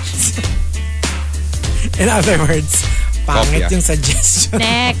my gosh. In other words, pangit Kopya. yung suggestion.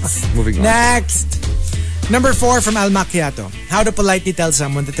 Next. Moving on. Next. Number 4 from Al Macchiato. How to politely tell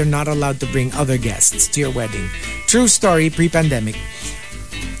someone that they're not allowed to bring other guests to your wedding. True story, pre-pandemic.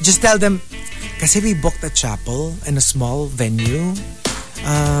 Just tell them, kasi we booked a chapel and a small venue.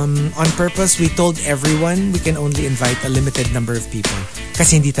 On purpose, we told everyone we can only invite a limited number of people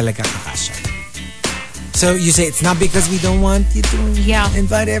kasi hindi talaga kakasya. So you say it's not because we don't want you to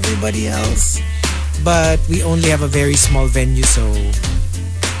invite everybody else, but we only have a very small venue, so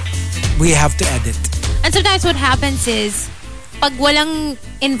we have to edit. And sometimes what happens is, pag walang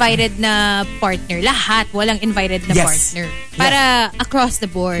invited na partner, walang invited na Yes. partner. Para across the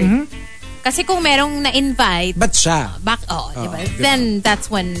board. Kasi kung merong na-invite, But siya, diba? diba? Then that's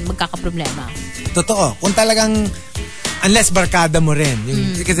when magkakaproblema. totoo, kung talagang, unless barkada mo rin,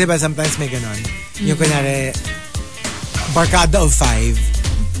 yung, kasi diba sometimes may ganon, yung kunyari, barkada of 5,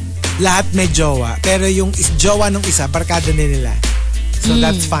 lahat may jowa, pero yung jowa nung isa, barkada din nila. So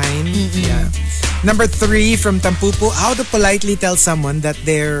that's fine. Yeah. Number 3 from Tampupo, how to politely tell someone that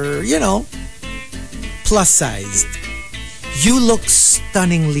they're, plus-sized. You look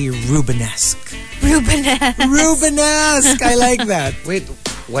stunningly Rubenesque. Rubenesque! I like that. Wait,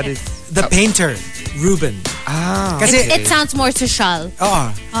 what is The painter, Ruben. Kasi, It sounds more social. oo.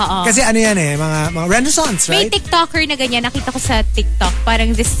 Kasi ano yan mga Renaissance, May right? TikToker na ganyan. Nakita ko sa TikTok.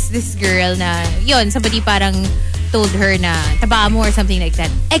 Parang this girl na, somebody parang told her na, taba mo or something like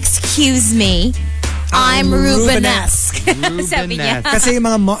that. Excuse me. I'm Rubenesque. Sabi niya. Kasi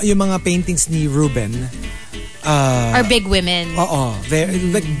yung mga paintings ni Ruben are big women. Oo.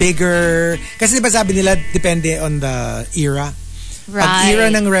 Like bigger. Kasi diba sabi nila, depende on the era. Right. Pag era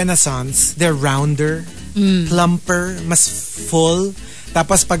ng Renaissance, they're rounder, plumper, mas full.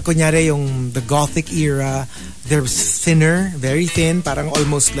 Tapos pag kunyari yung the Gothic era, they're thinner, very thin, parang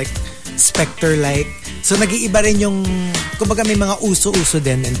almost like specter-like. So nag-iiba rin yung, kumbaga may mga uso-uso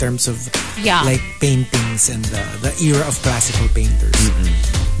din in terms of like paintings and the era of classical painters.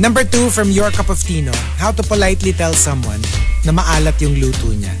 Number 2 from Your Cup of Tino, how to politely tell someone na maalat yung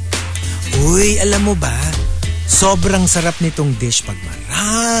luto niya. Uy, alam mo ba, sobrang sarap nitong dish pag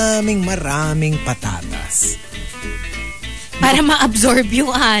maraming patatas. Para ma-absorb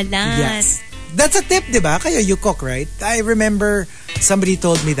yung alat. Yes. That's a tip, di ba? Kayo, you cook, right? I remember somebody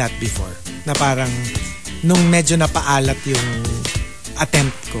told me that before. Na parang, nung medyo napaalat yung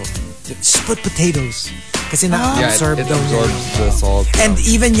attempt ko, just put potatoes. Kasi na-absorb it absorbs the salt. And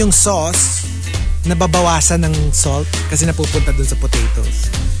even yung sauce, nababawasan ng salt kasi napupunta dun sa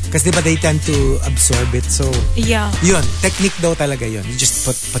potatoes. Kasi diba they tend to absorb it. So, yun. Technique daw talaga yun. You just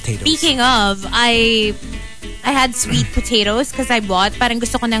put potatoes. Speaking of, I had sweet potatoes because I bought, parang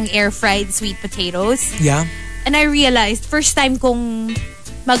gusto ko ng air-fried sweet potatoes. Yeah. And I realized, first time kong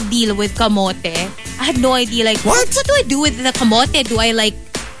mag-deal with kamote, I had no idea, like, what do I do with the kamote?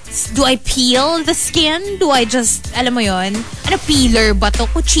 Do I peel the skin? Do I just, alam mo yun? Ano, peeler ba to?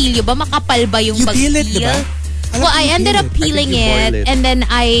 Kutsilyo ba? Makapal ba yung you pag-peel? Peel it, diba? Well, I ended up peeling it, and then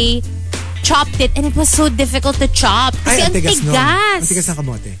I chopped it, and it was so difficult to chop. Kasi ang tigas. Ang tigas ng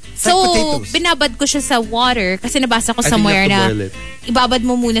kamote. So, binabad ko siya sa water kasi nabasa ko somewhere na ibabad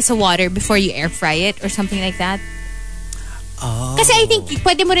mo muna sa water before you air fry it or something like that. Oh. Kasi I think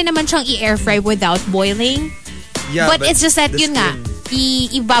pwede mo rin naman siyang i-air fry without boiling. Yeah, but it's just that yun nga,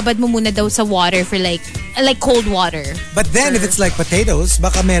 ibabad mo muna daw sa water for like cold water. But then if it's like potatoes,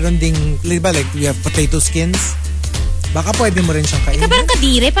 baka meron ding, diba, like you have potato skins, baka pwede mo rin siyang kainin. Parang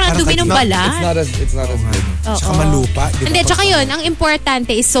kadire, parang dumi ng balat. It's not as good. Tsaka malupa. Diba? Hindi, tsaka yun, ang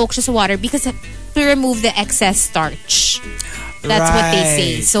importante is soak siya sa water because to remove the excess starch. That's what they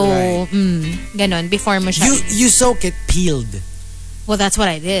say. So, ganon, before mo siya. You soak it peeled. Well, that's what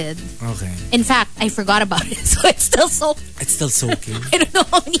I did. Okay. In fact, I forgot about it, so it's still soaked. It's still soaking. I don't know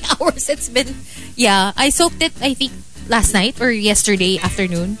how many hours it's been. Yeah, I soaked it, I think, last night or yesterday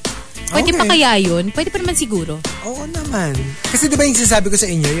afternoon. Pwede pa kaya yun? Pwede pa naman siguro. Oo naman. Kasi diba yung sinasabi ko sa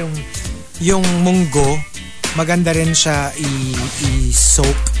inyo, yung munggo, maganda rin siya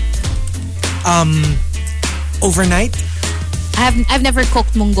i-soak overnight. I've never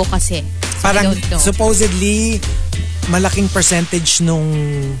cooked munggo kasi. So parang I don't know. Supposedly malaking percentage nung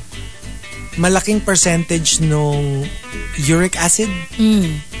uric acid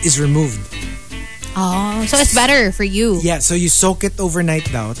is removed. Oh, so it's better for you. Yeah, so you soak it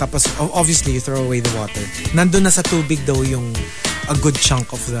overnight daw. Tapos obviously you throw away the water. Nandun na sa tubig daw yung a good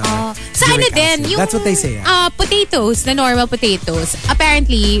chunk of the sa ano din, yung that's what they say. Potatoes, the normal potatoes.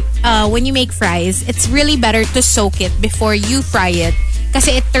 Apparently, when you make fries, it's really better to soak it before you fry it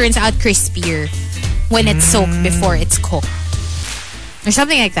kasi it turns out crispier when it's soaked before it's cooked. Or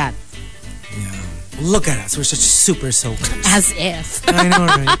something like that. Yeah. Look at us. We're such super soakers. As if. I know,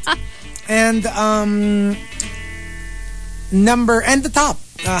 right? And the top.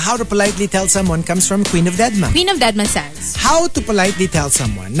 How to politely tell someone comes from Queen of Deadma. Queen of Deadma says, how to politely tell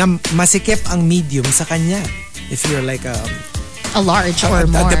someone na masikip ang medium sa kanya. If you're like a large or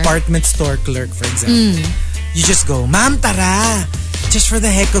more. A department store clerk, for example. You just go, Ma'am, tara. Just for the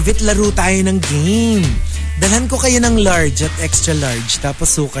heck of it, laro tayo ng game. Dalhan ko kayo ng large at extra large.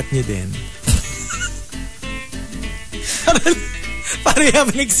 Tapos sukat nyo din. Para you have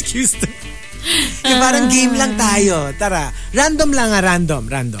an excuse to... Yung parang game lang tayo. Tara. Random lang random.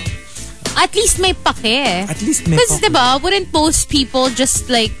 At least may pake. At least may Because pake. diba, wouldn't most people just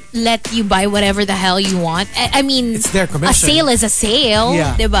like let you buy whatever the hell you want? I mean, it's their commission. A sale is a sale.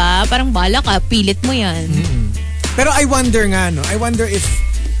 Yeah. Diba? Parang bala ka, pilit mo yan. Pero I wonder nga, no? I wonder if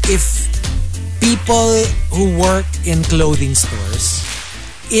people who work in clothing stores,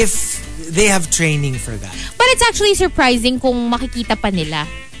 if they have training for that. But it's actually surprising kung makikita pa nila.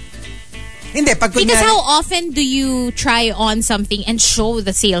 Hindi, pag kunyari, because how often do you try on something and show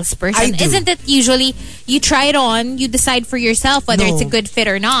the salesperson? I do. Isn't it usually you try it on, you decide for yourself whether it's a good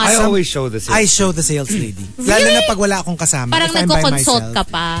fit or not? I always show the sales. I show the sales lady. Really? Lalo na pag wala akong kasama. Parang if I'm by nagko-consult myself. ka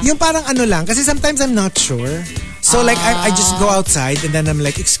pa. Yung parang ano lang, kasi sometimes I'm not sure. So like I just go outside and then I'm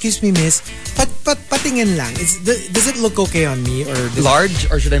like, excuse me, miss, patingin lang. Does it look okay on me or large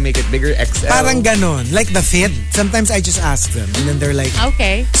or should I make it bigger? XL? Parang ganon. Like the fit. Sometimes I just ask them and then they're like,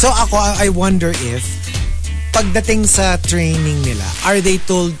 okay. So ako, I wonder if pagdating sa training nila, are they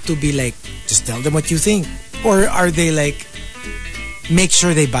told to be like, just tell them what you think? Or are they like, make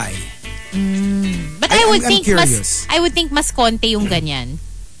sure they buy? But I would think curious. I would think mas konti yung ganyan.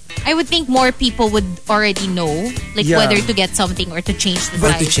 I would think more people would already know like whether to get something or to change the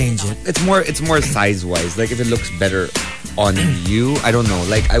size. Or to change it. It's more size wise. Like if it looks better on you, I don't know.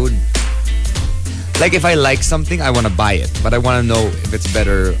 Like I would, like if I like something, I want to buy it, but I want to know if it's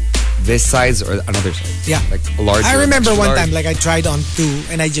better this size or another size. Yeah, like a large. I remember one large. time like I tried on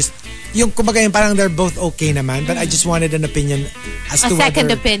 2 and I just yung kumbaga yung parang they're both okay naman, but I just wanted an opinion as to second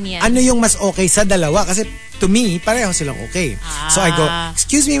whether opinion. Ano yung mas okay sa dalawa kasi to me pareho silang okay. So I go,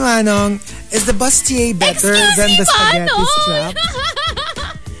 excuse me Manong, is the bustier better than the spaghetti strap?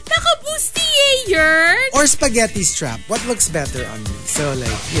 Naka-bustier yun. Or spaghetti strap? What looks better on me? So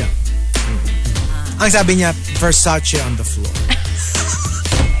like, yeah. Ang sabi niya, Versace on the floor.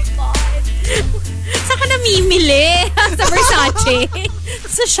 Saan ka namimili? Sa Versace?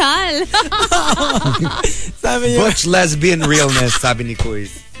 Sa Shal. Sabi niya, Butch lesbian realness, sabi ni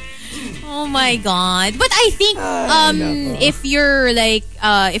Kuis. Oh my God. But I think if you're like,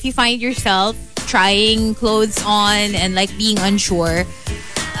 if you find yourself trying clothes on and like being unsure,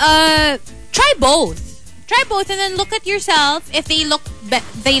 try both. Try both and then look at yourself. If they look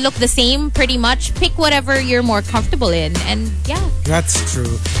the same pretty much, pick whatever you're more comfortable in. And yeah. that's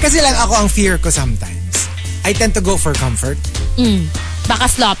true. Kasi lang ako ang fear ko sometimes. I tend to go for comfort. Baka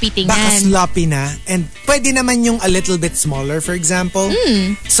sloppy tingnan. Baka sloppy na. And pwede naman yung a little bit smaller, for example.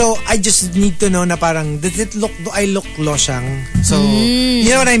 So, I just need to know na parang, do I look losyang? So, you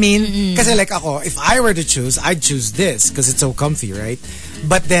know what I mean? Kasi like ako, if I were to choose, I'd choose this because it's so comfy, right?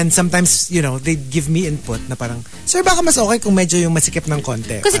 But then, sometimes, you know, they give me input na parang, sir, baka mas okay kung medyo yung masikip ng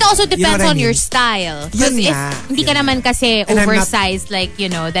konti. Because it also depends you know on I mean? your style. Because if hindi ka naman kasi And oversized, like, you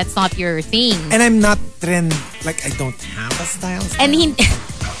know, that's not your thing. And I'm not trend, like, I don't have a style. And hindi,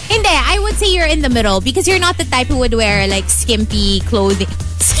 I would say you're in the middle because you're not the type who would wear like skimpy clothing.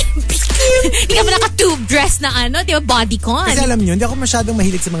 Skimpy. Hindi ka ba naka-tube dress na ano, di ba, bodycon? Kasi alam nyo, hindi ako masyadong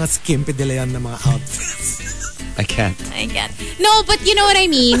mahilig sa mga skimpy dilayan na mga outfits. I can't. No, but you know what I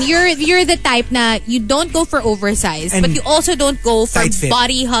mean. You're the type na you don't go for oversized, And but you also don't go for tight fit.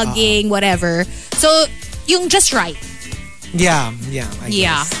 body hugging, whatever. So, yung just right. Yeah, I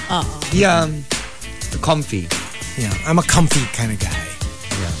guess. Yeah, comfy. Yeah, I'm a comfy kind of guy.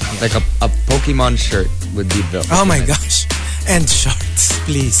 Yeah. Like a Pokemon shirt would be built. Oh my gosh. And shorts,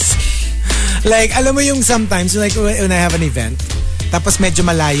 please. Like, alam mo yung sometimes, like when I have an event, tapos medyo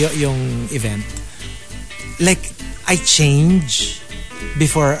malayo yung event, like, I change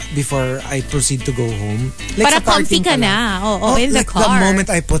before I proceed to go home. Like, Para sa parking comfy ka pa lang. na. Oo, in the like, car. the moment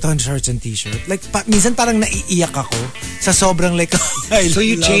I put on shorts and t-shirt, like, minsan parang naiiyak ako sa sobrang like, So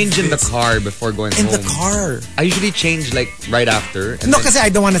you change in the car before going in home? the car. I usually change like right after. No, kasi I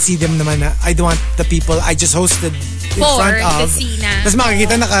don't want to see them naman na. I don't want the people I just hosted in front to of. see na. Tapos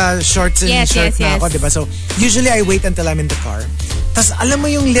makikita naka-shorts and shirt na ako, diba? So, usually I wait until I'm in the car. Tapos alam mo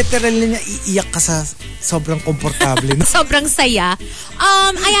yung literal niya, iiyak ka sa sobrang komportable. Sobrang saya.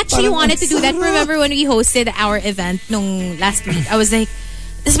 I actually Parang wanted to do that. sarap. Remember when we hosted our event nung last week? I was like,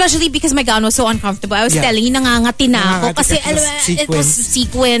 especially because my gown was so uncomfortable. I was telling you, nangangati na ako. Kasi it was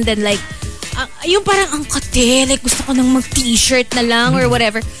sequined and like, yung parang ang kate, like gusto ko nang mag-t-shirt na lang or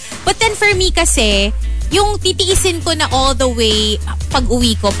whatever. But then for me kasi, yung titiisin ko na all the way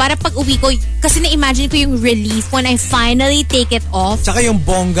pag-uwi ko. Para pag-uwi ko, kasi na-imagine ko yung relief when I finally take it off. Tsaka yung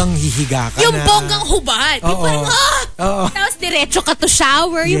bonggang hihiga ka Yung na. bonggang hubad. Yung parang, Oo. Tapos diretso ka to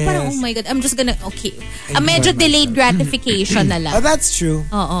shower. Yung parang, oh my God, I'm just gonna, okay. Medyo delayed gratification na lang. Oh, that's true.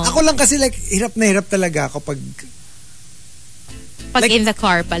 Oo. Ako lang kasi like, hirap na hirap talaga ako pag like, in the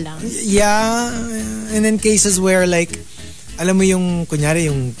car pa lang. yeah, and in cases where like, alam mo yung, kunyari,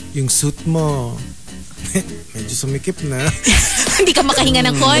 yung suit mo, medyo sumikip na. Hindi ka makahinga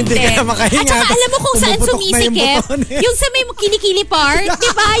ng konti. Hindi ka makahinga. At saka alam mo kung saan Pumuputok na yung sumisikip? butones. Yung sa may kilikili part, di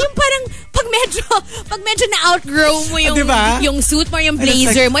ba? Yung parang, pag medyo na-outgrow mo yung, Diba? yung suit mo, yung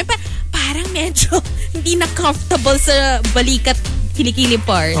blazer mo, parang medyo hindi na comfortable sa balikat kilikili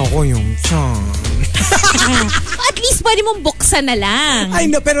part. Ako yung tiyan. At least pwede mong buksan na lang. I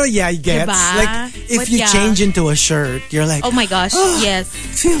know, pero yeah, I guess. Diba? Like, if But you yeah. change into a shirt, you're like, Oh my gosh, yes.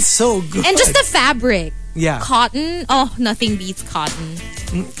 feels so good. And just the fabric. Yeah. Cotton, nothing beats cotton.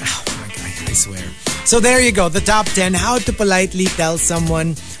 Oh my God, I swear. So there you go, the top 10, how to politely tell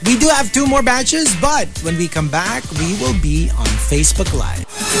someone. We do have 2 more batches, but when we come back, we will be on Facebook Live.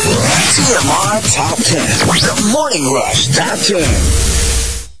 TMR Top 10. The Morning Rush Top 10.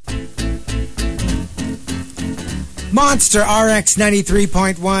 Monster RX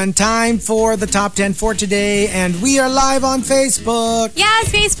 93.1. Time for the top 10 for today. And we are live on Facebook.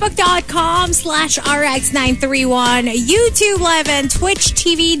 Yes, facebook.com/RX931. YouTube Live and Twitch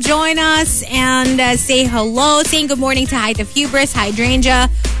TV. Join us and say hello. Saying good morning to Height of Hubris, Hydrangea,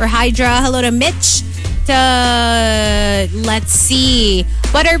 or Hydra. Hello to Mitch. Let's see.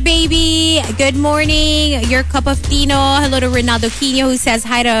 Butter Baby, good morning. Your Cup of Tino. Hello to Ronaldo Quino, who says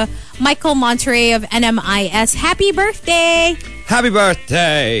hi to Michael Monterey of NMIS. Happy birthday. Happy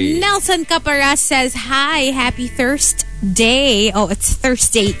birthday. Nelson Caparas says hi. Happy Thursday. Oh, it's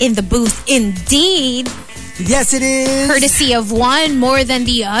Thursday in the booth indeed. Yes, it is. Courtesy of one more than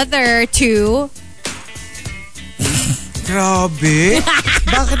the other two. Grabe.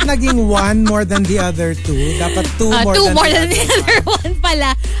 Bakit naging one more than the other two? Dapat two more than the other one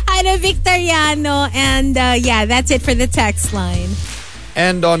pala. Hi to Victoriano. And yeah, that's it for the text line.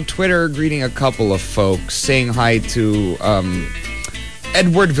 And on Twitter, greeting a couple of folks, saying hi to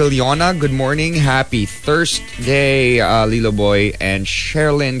Edward Villona. Good morning. Happy Thursday, Lilo Boy. And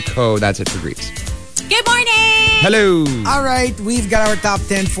Sherilyn Co. That's it for greets. Good morning. Hello. All right, we've got our top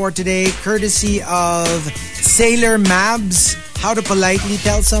 10 for today, courtesy of Sailor Mabs. How to politely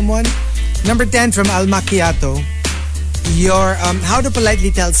tell someone. Number 10 from Al Macchiato. Your how to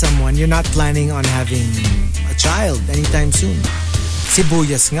politely tell someone you're not planning on having a child anytime soon.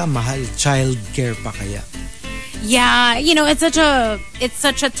 Sibuyas nga mahal, child care pa kaya. Yeah, you know, it's such a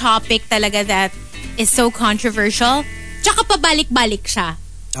topic talaga that is so controversial. Tsaka pabalik-balik siya.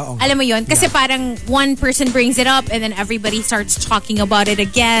 Oo. Alam mo yun? Kasi parang one person brings it up and then everybody starts talking about it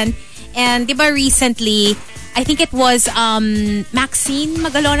again. And diba recently, I think it was Maxine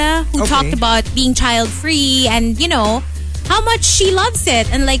Magalona who talked about being child-free and, you know, how much she loves it.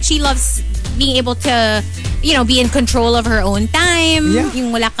 And like, she loves being able to, you know, be in control of her own time. Yeah.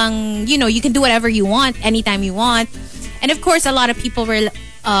 Yung wala kang, you know, you can do whatever you want, anytime you want. And of course, a lot of people were,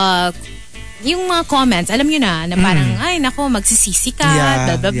 yung mga comments, alam nyo na parang, ay, nako, magsisisi ka,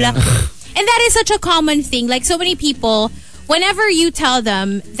 blah, blah, blah. And that is such a common thing. Like, so many people, whenever you tell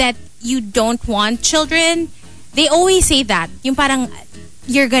them that you don't want children, they always say that. Yung parang,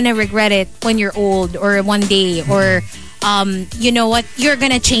 you're gonna regret it when you're old or one day or, you know what, you're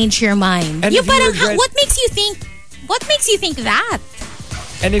gonna change your mind. And yung parang, regret- what makes you think that?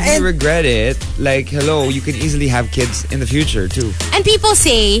 And if you regret it, like, hello, you can easily have kids in the future too. And people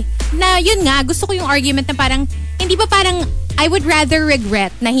say, na yun nga, gusto ko yung argument na parang, hindi ba parang, I would rather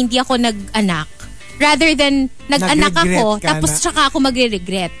regret na hindi ako nag-anak rather than nag-anak ako, tapos tsaka ako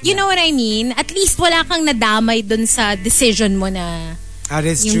magre-regret. You know what I mean? At least wala kang nadamay dun sa decision mo na That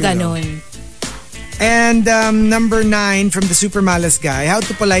is yung true. ganon. And number 9 from the Super Malas guy, how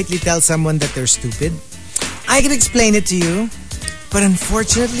to politely tell someone that they're stupid. I can explain it to you, but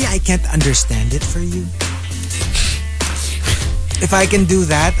unfortunately, I can't understand it for you. If I can do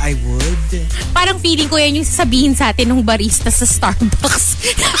that, I would. Parang feeling ko yan yung sasabihin sa atin ng barista sa Starbucks.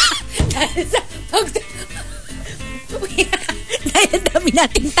 Dahil ang dami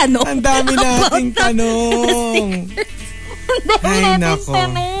nating tanong. Ang dami nating tanong. Ay, nako.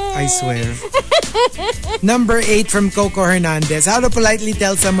 I swear. Number 8 from Coco Hernandez. How to politely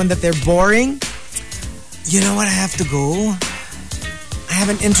tell someone that they're boring? You know what? I have to go. I have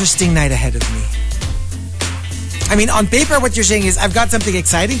an interesting night ahead of me. I mean, on paper, what you're saying is I've got something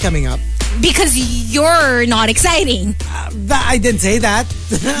exciting coming up. Because you're not exciting. I didn't say that.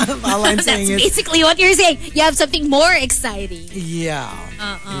 All I'm saying That's is... basically what you're saying. You have something more exciting. Yeah.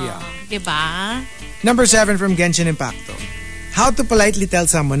 Yeah. Diba? Number 7 from Genshin Impacto. How to politely tell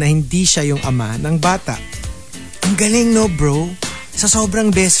someone na hindi siya yung ama ng bata. Ang galing, no, bro? Sa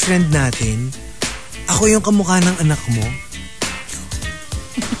sobrang best friend natin, ako yung kamukha ng anak mo.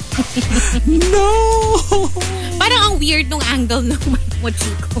 No! Parang ang weird nung angle ng mo,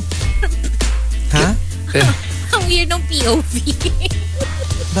 Chico. Ha? Ang weird nung POV.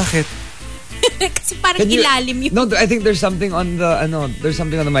 Bakit? Kasi parang ilalim yun. No, I think there's something on the there's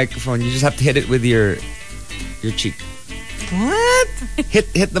something on the microphone. You just have to hit it with your cheek. What?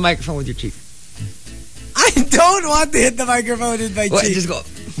 Hit the microphone with your cheek. I don't want to hit the microphone with my cheek. Just go.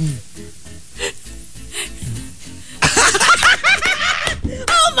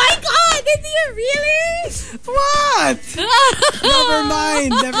 Oh my God! Did you really? What? Never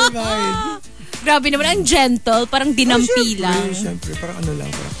mind. Grabe naman, ang gentle. Parang dinampi lang. Siyempre, parang ano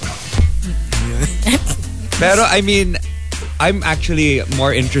lang. Pero I mean, I'm actually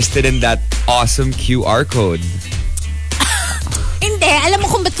more interested in that awesome QR code. Hindi, alam mo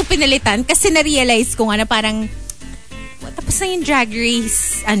kung ba't ko pinalitan? Kasi na-realize ko nga na parang tapos na yung Drag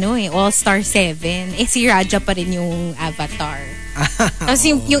Race, All-Star 7. Si Raja pa rin yung avatar. Tapos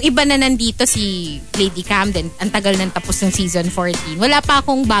yung iba na nandito, si Lady Camden, ang tagal nang tapos ng season 14. Wala pa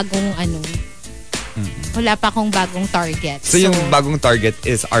akong bagong target. So yung bagong target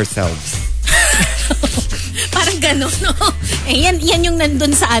is ourselves. Parang gano'n, no? Yan yung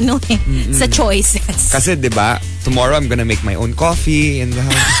nandun sa sa choices. Kasi, di ba, tomorrow I'm gonna make my own coffee in the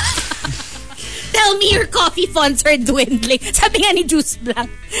house. Tell me your coffee funds are dwindling. Sabi nga ni Juice Blanc.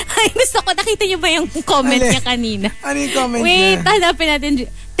 Ay, gusto ko, nakita niyo ba yung comment niya kanina? Ano yung comment niya? Wait, hanapin natin.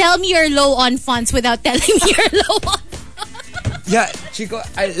 Tell me you're low on funds without telling me you're low on Yeah, Chico,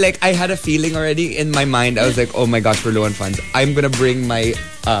 I had a feeling already in my mind. I was like, oh my gosh, we're low on funds. I'm gonna bring my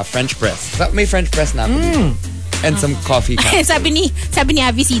French press. May French press na ako. And some coffee cups. sabi ni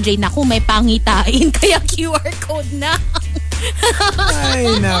Avi CJ, naku, may pangitain, kaya QR code na. Ay,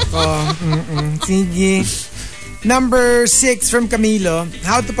 nako. Sige. Number 6 from Camilo.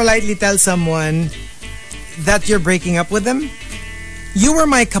 How to politely tell someone that you're breaking up with them? You were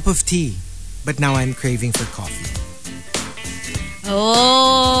my cup of tea, but now I'm craving for coffee.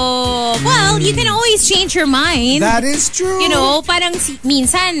 Oh, well, you can always change your mind. That is true. You know, parang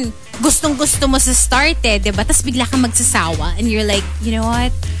minsan, gustong-gusto mo sa start diba? Tapos bigla kang magsasawa and you're like, you know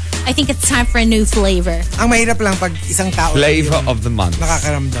what? I think it's time for a new flavor. Ang mahirap lang pag isang tao flavor of the month.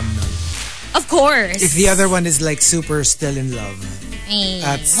 Nakakaramdam nun. Of course. If the other one is like super still in love,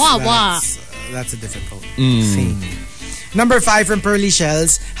 that's a difficult thing. Number 5 from Pearly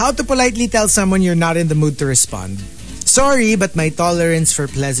Shells. How to politely tell someone you're not in the mood to respond. Sorry, but my tolerance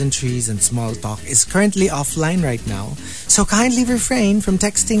for pleasantries and small talk is currently offline right now. So kindly refrain from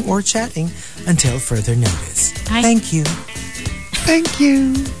texting or chatting until further notice. Thank you. Thank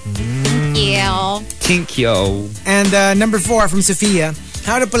you. Thank you. And number 4 from Sophia.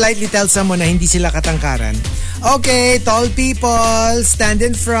 How to politely tell someone na hindi sila katangkaran. Okay, tall people, stand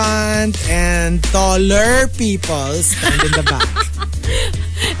in front. And taller people, stand in the back.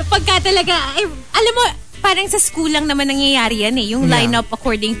 Pagka talaga, alam mo, parang sa school lang naman nangyayari yan yung line up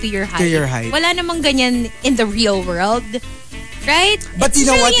according to your height. To your height. Wala namang ganyan in the real world. Right? But you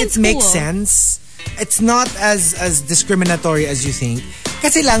know what? It makes sense. It's not as discriminatory as you think.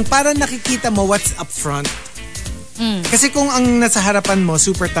 Kasi lang, parang nakikita mo what's up front. Kasi kung ang nasa harapan mo,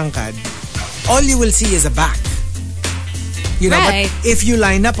 super tangkad, all you will see is a back. You know, right. But if you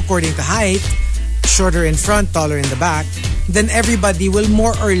line up according to height, shorter in front, taller in the back, then everybody will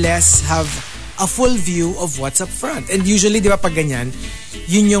more or less have a full view of what's up front. And usually, di ba pag ganyan,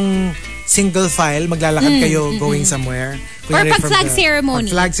 yun yung single file, maglalakad kayo going somewhere. Or pag flag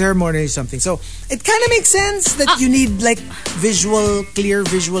ceremony. Flag ceremony or something. So, it kind of makes sense that you need like clear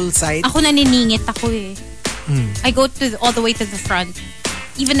visual sight. Ako naniningit ako eh. I go all the way to the front.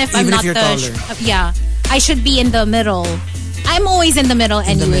 Even if I'm not if you're taller. Yeah. I should be in the middle. I'm always in the middle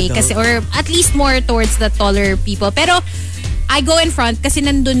anyway. Kasi, or at least more towards the taller people. Pero, I go in front kasi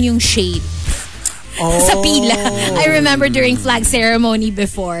nandun yung shade. Sa pila. I remember during flag ceremony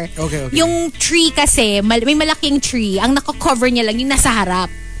before. Okay. Yung tree kasi, may malaking tree. Ang nako-cover niya lang yung nasa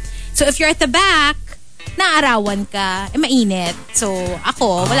harap. So if you're at the back, naarawan ka, mainit. So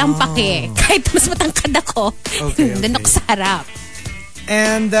ako, walang pake. Kahit mas matangkad ako, doon ako sa harap.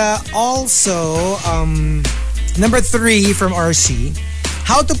 And also, number 3 from RC.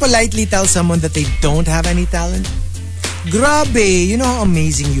 How to politely tell someone that they don't have any talent? Grabe, you know how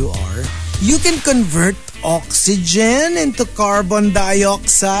amazing you are. You can convert oxygen into carbon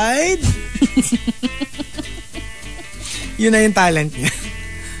dioxide. Yun na yung talent niya.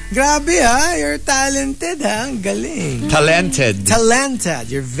 Grabe you're talented Ang galing. Talented.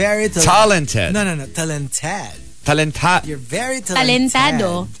 You're very talented. No, talented. You're very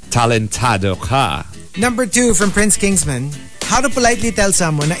Talentado. Talentado ka. Number 2 from Prince Kingsman. How to politely tell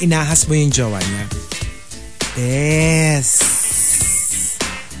someone na inahas mo yung jowa niya. Yes.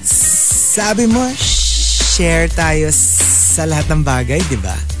 Sabi mo, share tayo sa lahat ng bagay, di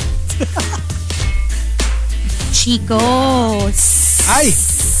ba? Chico. Ay!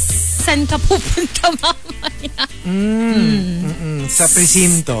 Saan ka pupunta mamaya? Sa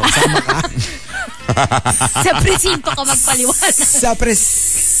presinto. Sama ka? Sa presinto ka magpaliwanag. Sa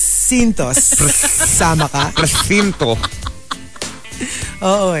presinto. Sama ka? Presinto.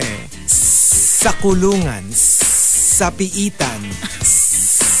 Oo Sa kulungan. Sa piitan.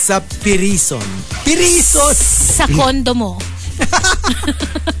 Sa pirison. Pirison! Sa kondo mo.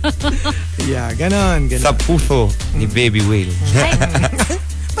 Yeah, ganon. Sa puso ni Baby Whale.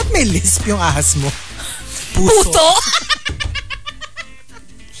 Ba't may lisp yung ahas mo? Puso?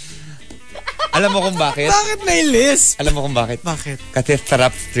 Alam mo kung bakit? Bakit may list? Alam mo kung bakit? Bakit? Kasi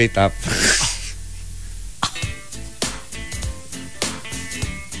sarap straight up.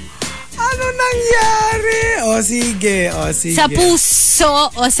 Ano nangyari? O sige. Sa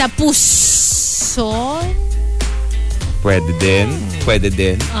puso o sa puso? Pwede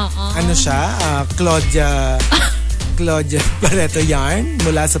din. Ano siya? Claudia Pareto yarn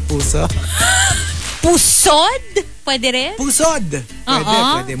mula sa puso. Pusod? Pwede rin? Pusod.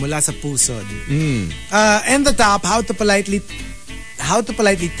 Pwede. Mula sa pusod. And the top, how to politely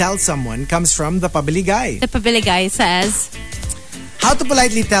tell someone comes from the Pabili Guy. The Pabili Guy says, how to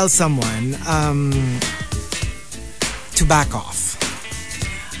politely tell someone to back off.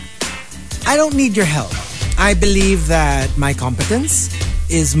 I don't need your help. I believe that my competence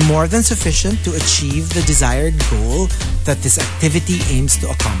is more than sufficient to achieve the desired goal that this activity aims to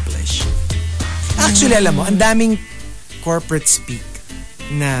accomplish. Actually, alam mo, ang daming corporate speak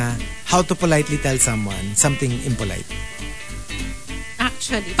na how to politely tell someone something impolite.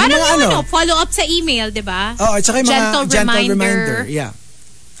 Actually. Parang follow up sa email, di ba? Oo, at saka yung mga gentle reminder. Yeah.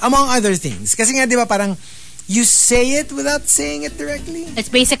 Among other things. Kasi nga, di ba, parang you say it without saying it directly.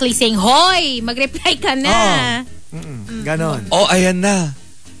 It's basically saying, hoy, mag-reply ka na. Ganon. Oh, ayan na.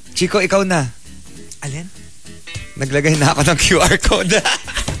 Chico, ikaw na. Alin? Naglagay na ako ng QR code.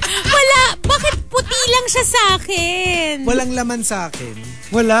 Wala. Bakit puti lang siya sa akin? Walang laman sa akin.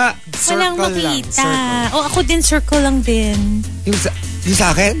 Wala. Walang makita. Ako din, circle lang din. Yung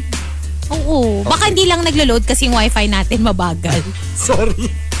sa akin? Oo. Baka hindi lang naglo-load kasi yung wifi natin mabagal. Sorry.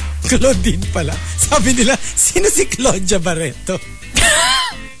 Claudine pala. Sabi nila, sino si Claudia Barreto?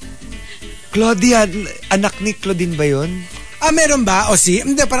 Claudia, anak ni Claudine ba yun? Meron ba?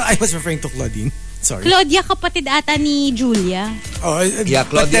 Hindi, parang I was referring to Claudine. Sorry. Claudia, kapatid ata ni Julia. Yeah,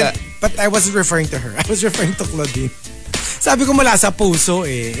 Claudia. But I wasn't referring to her. I was referring to Claudine. Sabi ko mula sa puso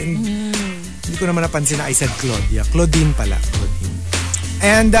eh. Hindi ko naman napansin na I said Claudia. Claudine pala. Claudine.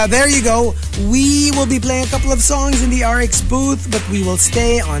 And there you go. We will be playing a couple of songs in the RX booth, but we will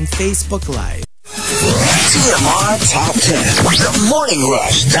stay on Facebook Live. TMR Top 10. The Morning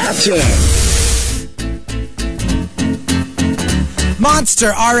Rush Top 10.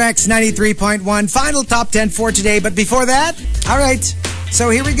 Monster RX 93.1. Final top 10 for today. But before that, all right. So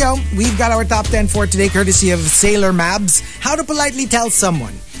here we go. We've got our top 10 for today, courtesy of Sailor Mabs. How to politely tell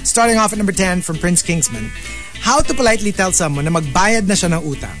someone. Starting off at number 10 from Prince Kingsman. How to politely tell someone na magbayad na siya ng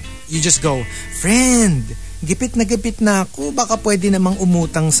utang. You just go, friend, gipit na ako. Baka pwede namang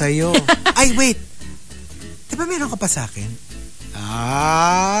umutang sa'yo. Ay, wait. Di ba meron ka pa sa akin?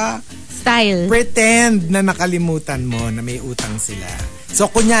 Style. Pretend na nakalimutan mo na may utang sila. So,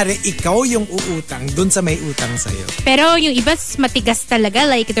 kunyari, ikaw yung uutang dun sa may utang sa'yo. Pero yung iba matigas talaga.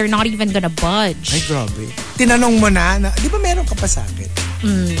 Like, they're not even gonna budge. Ay, grabe. Tinanong mo na di ba meron ka pa sa akin?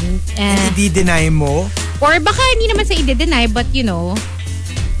 And i-deny mo? Or baka hindi naman sa i-deny, but you know,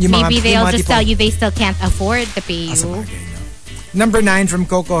 maybe they'll just tell you they still can't afford to pay you. Sabagay, no? Number 9 from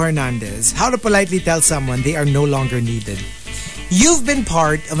Coco Hernandez. How to politely tell someone they are no longer needed. You've been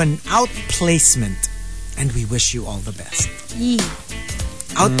part of an outplacement, and we wish you all the best.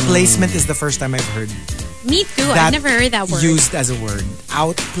 Outplacement is the first time I've heard. Me too. I've never heard that word. Used as a word.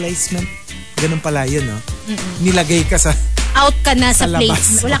 Outplacement. Ganun pala yun, no? Nilagay ka sa... Out ka na sa labas.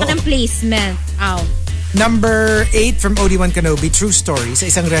 placement. Wala ka ng placement. Out. Number 8 from OD1 Kenobi. True story. Sa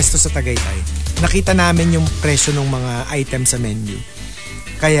isang resto sa Tagaytay. Nakita namin yung presyo ng mga items sa menu.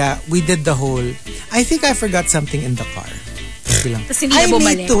 Kaya we did the whole, I think I forgot something in the car. Tapos hindi na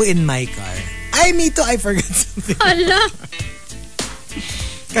bumalik. Me too in my car. Me too, I forgot something. Hala.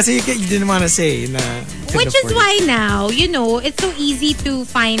 Kasi you didn't want to say na... Which is why now, you know, it's so easy to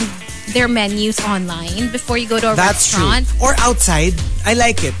find their menus online before you go to a restaurant. True. Or outside. I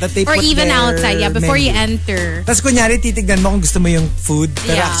like it that they put or even their outside, yeah, before menu. you enter. Tapos kunyari, titignan mo kung gusto mo yung food,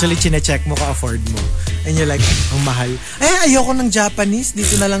 pero actually chine-check mo kung afford mo. And you're like, ang mahal. Ay, ayoko ng Japanese.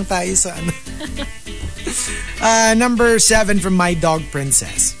 Dito na lang tayo sa ano. Number 7 from My Dog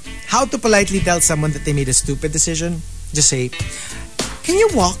Princess. How to politely tell someone that they made a stupid decision? Just say, can you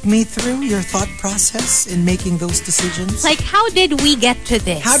walk me through your thought process in making those decisions? Like, how did we get to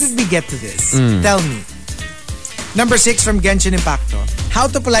this? How did we get to this? Tell me. Number 6 from Genshin Impacto. How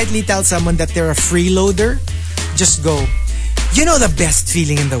to politely tell someone that they're a freeloader? Just go, you know the best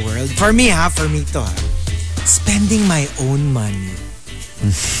feeling in the world? For me to. Spending my own money.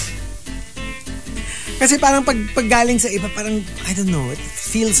 Kasi parang pag galing sa iba, parang, I don't know, it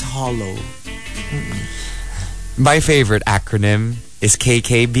feels hollow. My favorite acronym is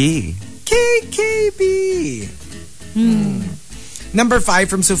KKB. KKB. Number 5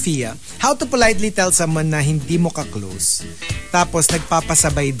 from Sofia. How to politely tell someone na hindi mo ka-close. Tapos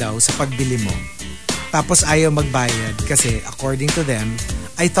nagpapasabay daw sa pagbili mo. Tapos ayaw magbayad kasi according to them,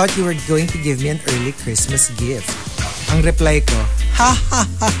 I thought you were going to give me an early Christmas gift. Ang reply ko, ha ha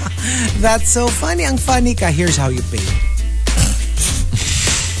ha, that's so funny. Ang funny ka, here's how you pay.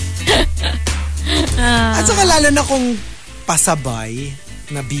 At saka lalo na kung pasabay,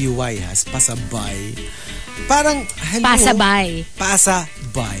 na BUY has, pasabay. Parang, hello? Pasabay.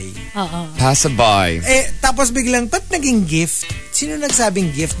 Pasabay. Oo. Pasabay. Tapos biglang, ba't naging gift? Sino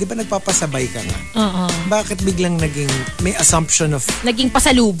nagsabing gift? Di ba nagpapasabay ka nga? Oo. Bakit biglang may assumption of... Naging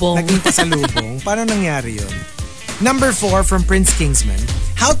pasalubong. Naging pasalubong? Paano nangyari yun? Number 4 from Prince Kingsman.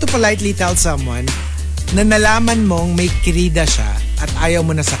 How to politely tell someone na nalaman mong may kirida siya at ayaw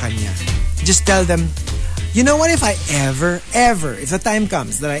mo na sa kanya. Just tell them, you know what, if I ever, if the time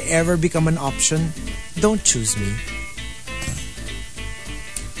comes that I ever become an option, don't choose me.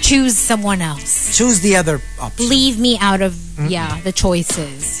 Choose someone else. Choose the other option. Leave me out of, the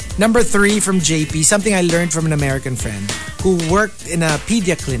choices. Number 3 from JP, something I learned from an American friend who worked in a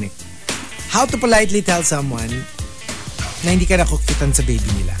pedia clinic. How to politely tell someone na hindi ka nakukutan sa baby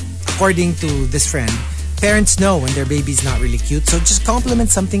nila. According to this friend, parents know when their baby's not really cute, so just compliment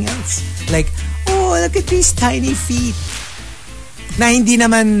something else. Like, oh, look at these tiny feet. Na hindi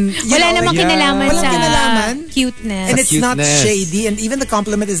naman... Wala namang kinalaman Walang sa kinalaman. cuteness. And it's not shady. And even the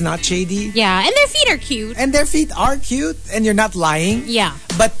compliment is not shady. Yeah, and their feet are cute. And their feet are cute. And you're not lying. Yeah.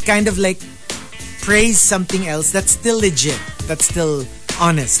 But kind of like praise something else that's still legit. That's still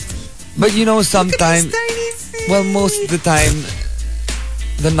honest. But you know, sometimes... tiny feet. Well, most of the time,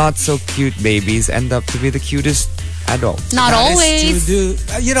 the not so cute babies end up to be the cutest adults. Not That always. is to do,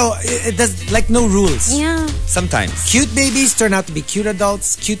 it does like no rules. Yeah. Sometimes. Cute babies turn out to be cute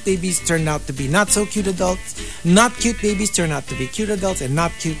adults. Cute babies turn out to be not so cute adults. Not cute babies turn out to be cute adults. And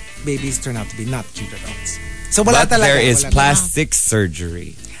not cute babies turn out to be not cute adults. So wala But talaga, there is wala plastic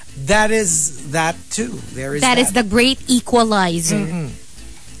surgery. That is that too. There is That is the great equalizer.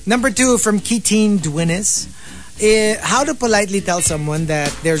 Number 2 from Keateen Dwinis. How to politely tell someone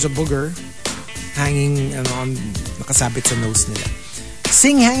that there's a booger hanging on nakasabit sa nose nila.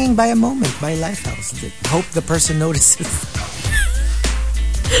 Sing Hanging by a Moment by Lifehouse. Hope the person notices.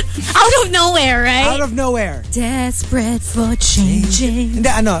 Out of nowhere, right? Out of nowhere. Desperate for changing. Hindi,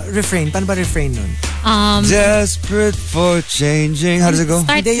 refrain. Paano ba refrain nun? Desperate for changing. How does it go?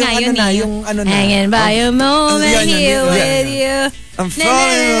 Start Hindi, na, yun eh. yung ano na. Hanging by a moment Yan, here yan. with you. I'm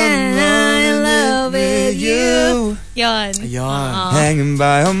falling in love with you. Yan. Ayun. Hanging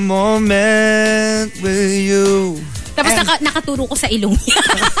by a moment with you. Tapos nakaturo ko sa ilong niya.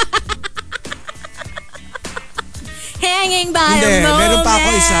 Hanging by Hindi, a moment. meron pa ako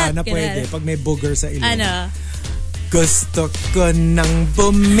isa na pwede pag may booger sa ilong. Ano? Gusto ko nang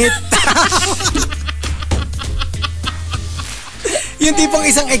bumitaw. Yung tipong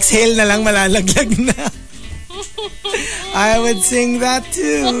isang exhale na lang malalaglag na. I would sing that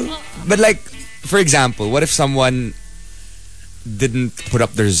too. But like, for example, what if someone didn't put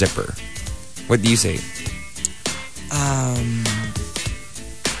up their zipper? What do you say?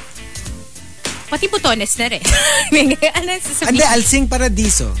 Pati butones na rin. Ano sasabihin? Ande, I'll sing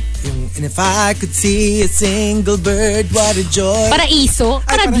Paradiso. Yung, and if I could see a single bird, what a joy. Paraiso?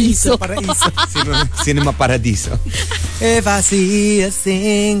 Ay, Paradiso. Paraiso. Sino maparadiso? If I see a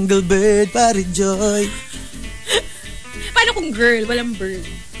single bird, what a joy. Paano kung girl? Walang bird.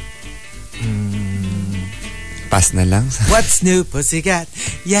 Pass na lang. What's new, pussycat?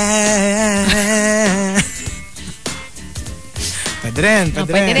 Yeah. Pwede rin.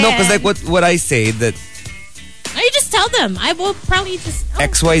 pwede rin. No, because like what I say that Or you just tell them. I will probably just...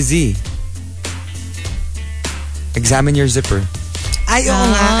 XYZ. Examine your zipper. Ay, oo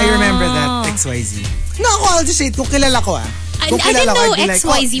nga. I remember that. XYZ. No, I'll just say it. Kung kilala ko Kung I kilala didn't ko, know I'd be like,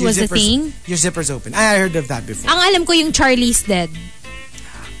 XYZ your was a zipper's- thing. Your zipper's open. I heard of that before. Ang alam ko yung Charlie's Dead.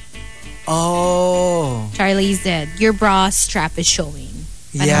 Oh. Charlie's Dead. Your bra strap is showing.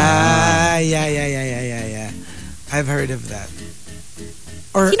 Yeah. I've heard of that.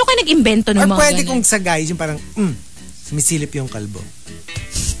 Or, Sino ka nag-invento ng or mga pwede ganun? kung sa guys, yung parang, sumisilip yung kalbo.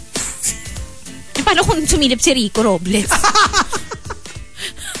 Paano kung sumilip si Rico Robles?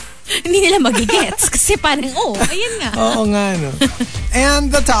 Hindi nila magigets. Kasi parang, ayan nga. Oo nga, no.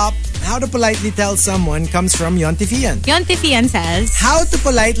 And the top, how to politely tell someone comes from Yontifian. Yontifian says, How to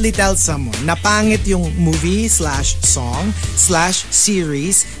politely tell someone na pangit yung movie /song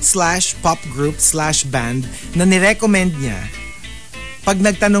 /series /pop group /band na nirecommend niya. Pag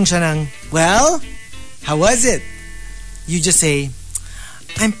nagtanong siya ng, well, how was it? You just say,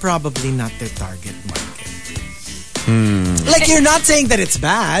 I'm probably not their target market. Like, you're not saying that it's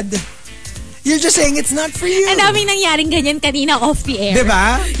bad. You're just saying it's not for you. Ang daming nangyaring ganyan kanina off the air.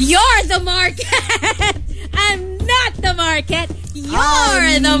 Diba? You're the market. I'm not the market.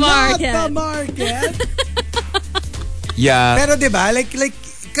 You're the market. Not the market. Yeah. Pero diba, like,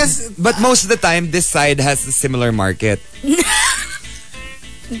 cause... But most of the time, this side has a similar market.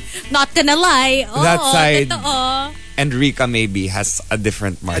 Not gonna lie. That side. Totoo. And Rika maybe has a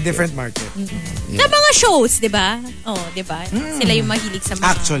different market. A different market. Sa mga shows, di ba? Oh, di ba? Sila yung mahilig sa mga...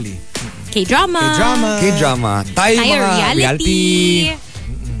 Actually. K-drama. K-drama. Tayo mga reality.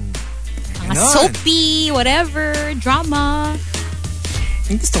 Mga soapy, whatever, drama.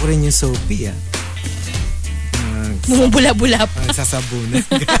 Yung gusto ko rin yung soapy, Bumubula-bula pa. Sasabunan.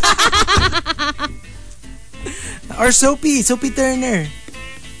 Or Soapy Turner.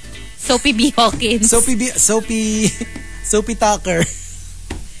 Soapy B. Hawkins. Soapy Tucker.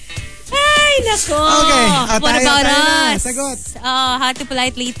 Ay, nako. Okay. What about tayo us? Na. Sagot. How to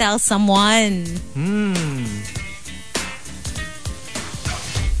politely tell someone.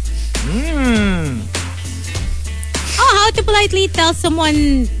 How to politely tell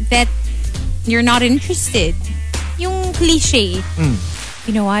someone that you're not interested. Yung cliche.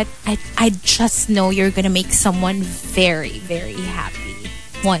 You know what? I just know you're gonna make someone very, very happy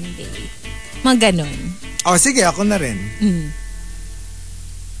one day. Mga ganon. Oh, sige. Ako na rin.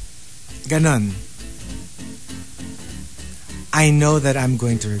 Ganon. I know that I'm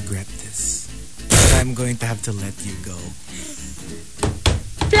going to regret this. But I'm going to have to let you go.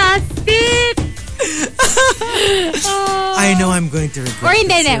 Plastic! I know I'm going to regret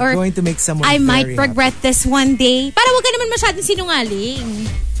this. You're going to make someone I very might happy. regret this one day. Para wag ka naman masyadong sinungaling.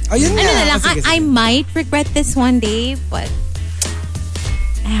 Oh, yun Ano nga. na lang, Sige. I might regret this one day, but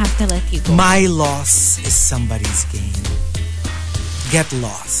I have to let you go. My loss is somebody's gain. Get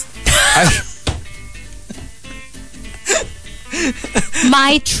lost.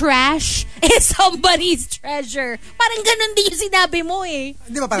 My trash is somebody's treasure. Parang ganun din yung sinabi mo eh.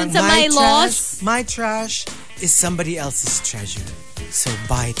 Di ba parang Dun sa my loss? My trash is somebody else's treasure. So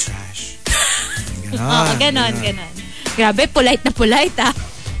buy trash. Ganon. Ganon. Grabe, polite na polite ah.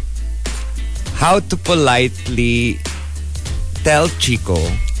 How to politely tell Chico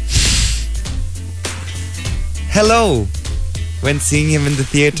hello when seeing him in the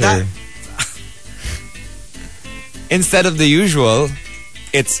theater. Instead of the usual,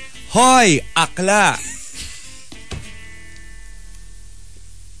 it's hoy, akla.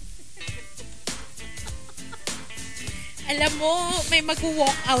 Alam mo, may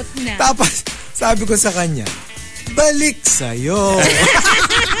mag-walk out na. Tapos, sabi ko sa kanya, balik sa'yo.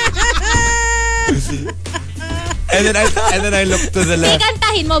 And then I look to the left.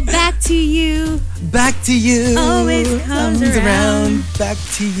 Ikantahin mo, back to you. Back to you. Always comes around. Back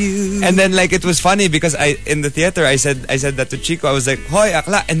to you. And then like it was funny because in the theater I said that to Chico. I was like, hoy,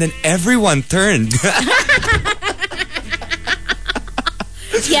 akla. And then everyone turned.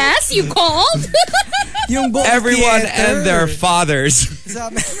 Yes, you called? Yung buong Everyone theater. and their fathers.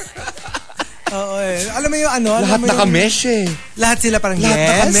 Sabi, oo eh. Alam mo yung ano? Lahat nakamesh eh. Lahat sila parang Lahat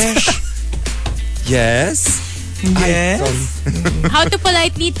yes. nakamesh. Yes. Yes. How to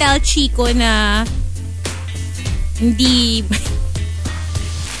politely tell Chico na hindi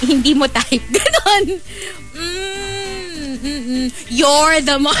mo type. Ganon. You're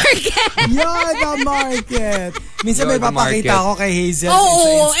the market. You're the market. Minsan You're may the papakita market. ako kay Hazel.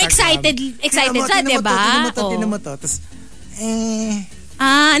 Oo, sa Instagram. excited siya, diba? Tinan mo to. Tapos,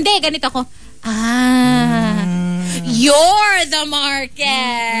 Hindi, ganito ako. You're the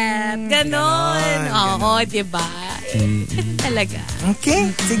market. Ganon. Oo, diba? Talaga. okay,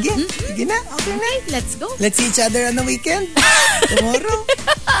 sige. Sige na, okay na. Let's go. Let's see each other on the weekend. Tomorrow.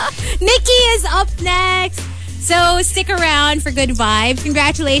 Nikki is up next. So stick around for good vibes.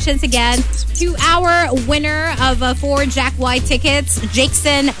 Congratulations again to our winner of 4 Jack White tickets,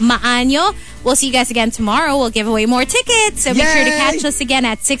 Jackson Maanyo. We'll see you guys again tomorrow. We'll give away more tickets. So make sure to Yay! catch us again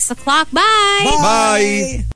at 6 o'clock. Bye. Bye.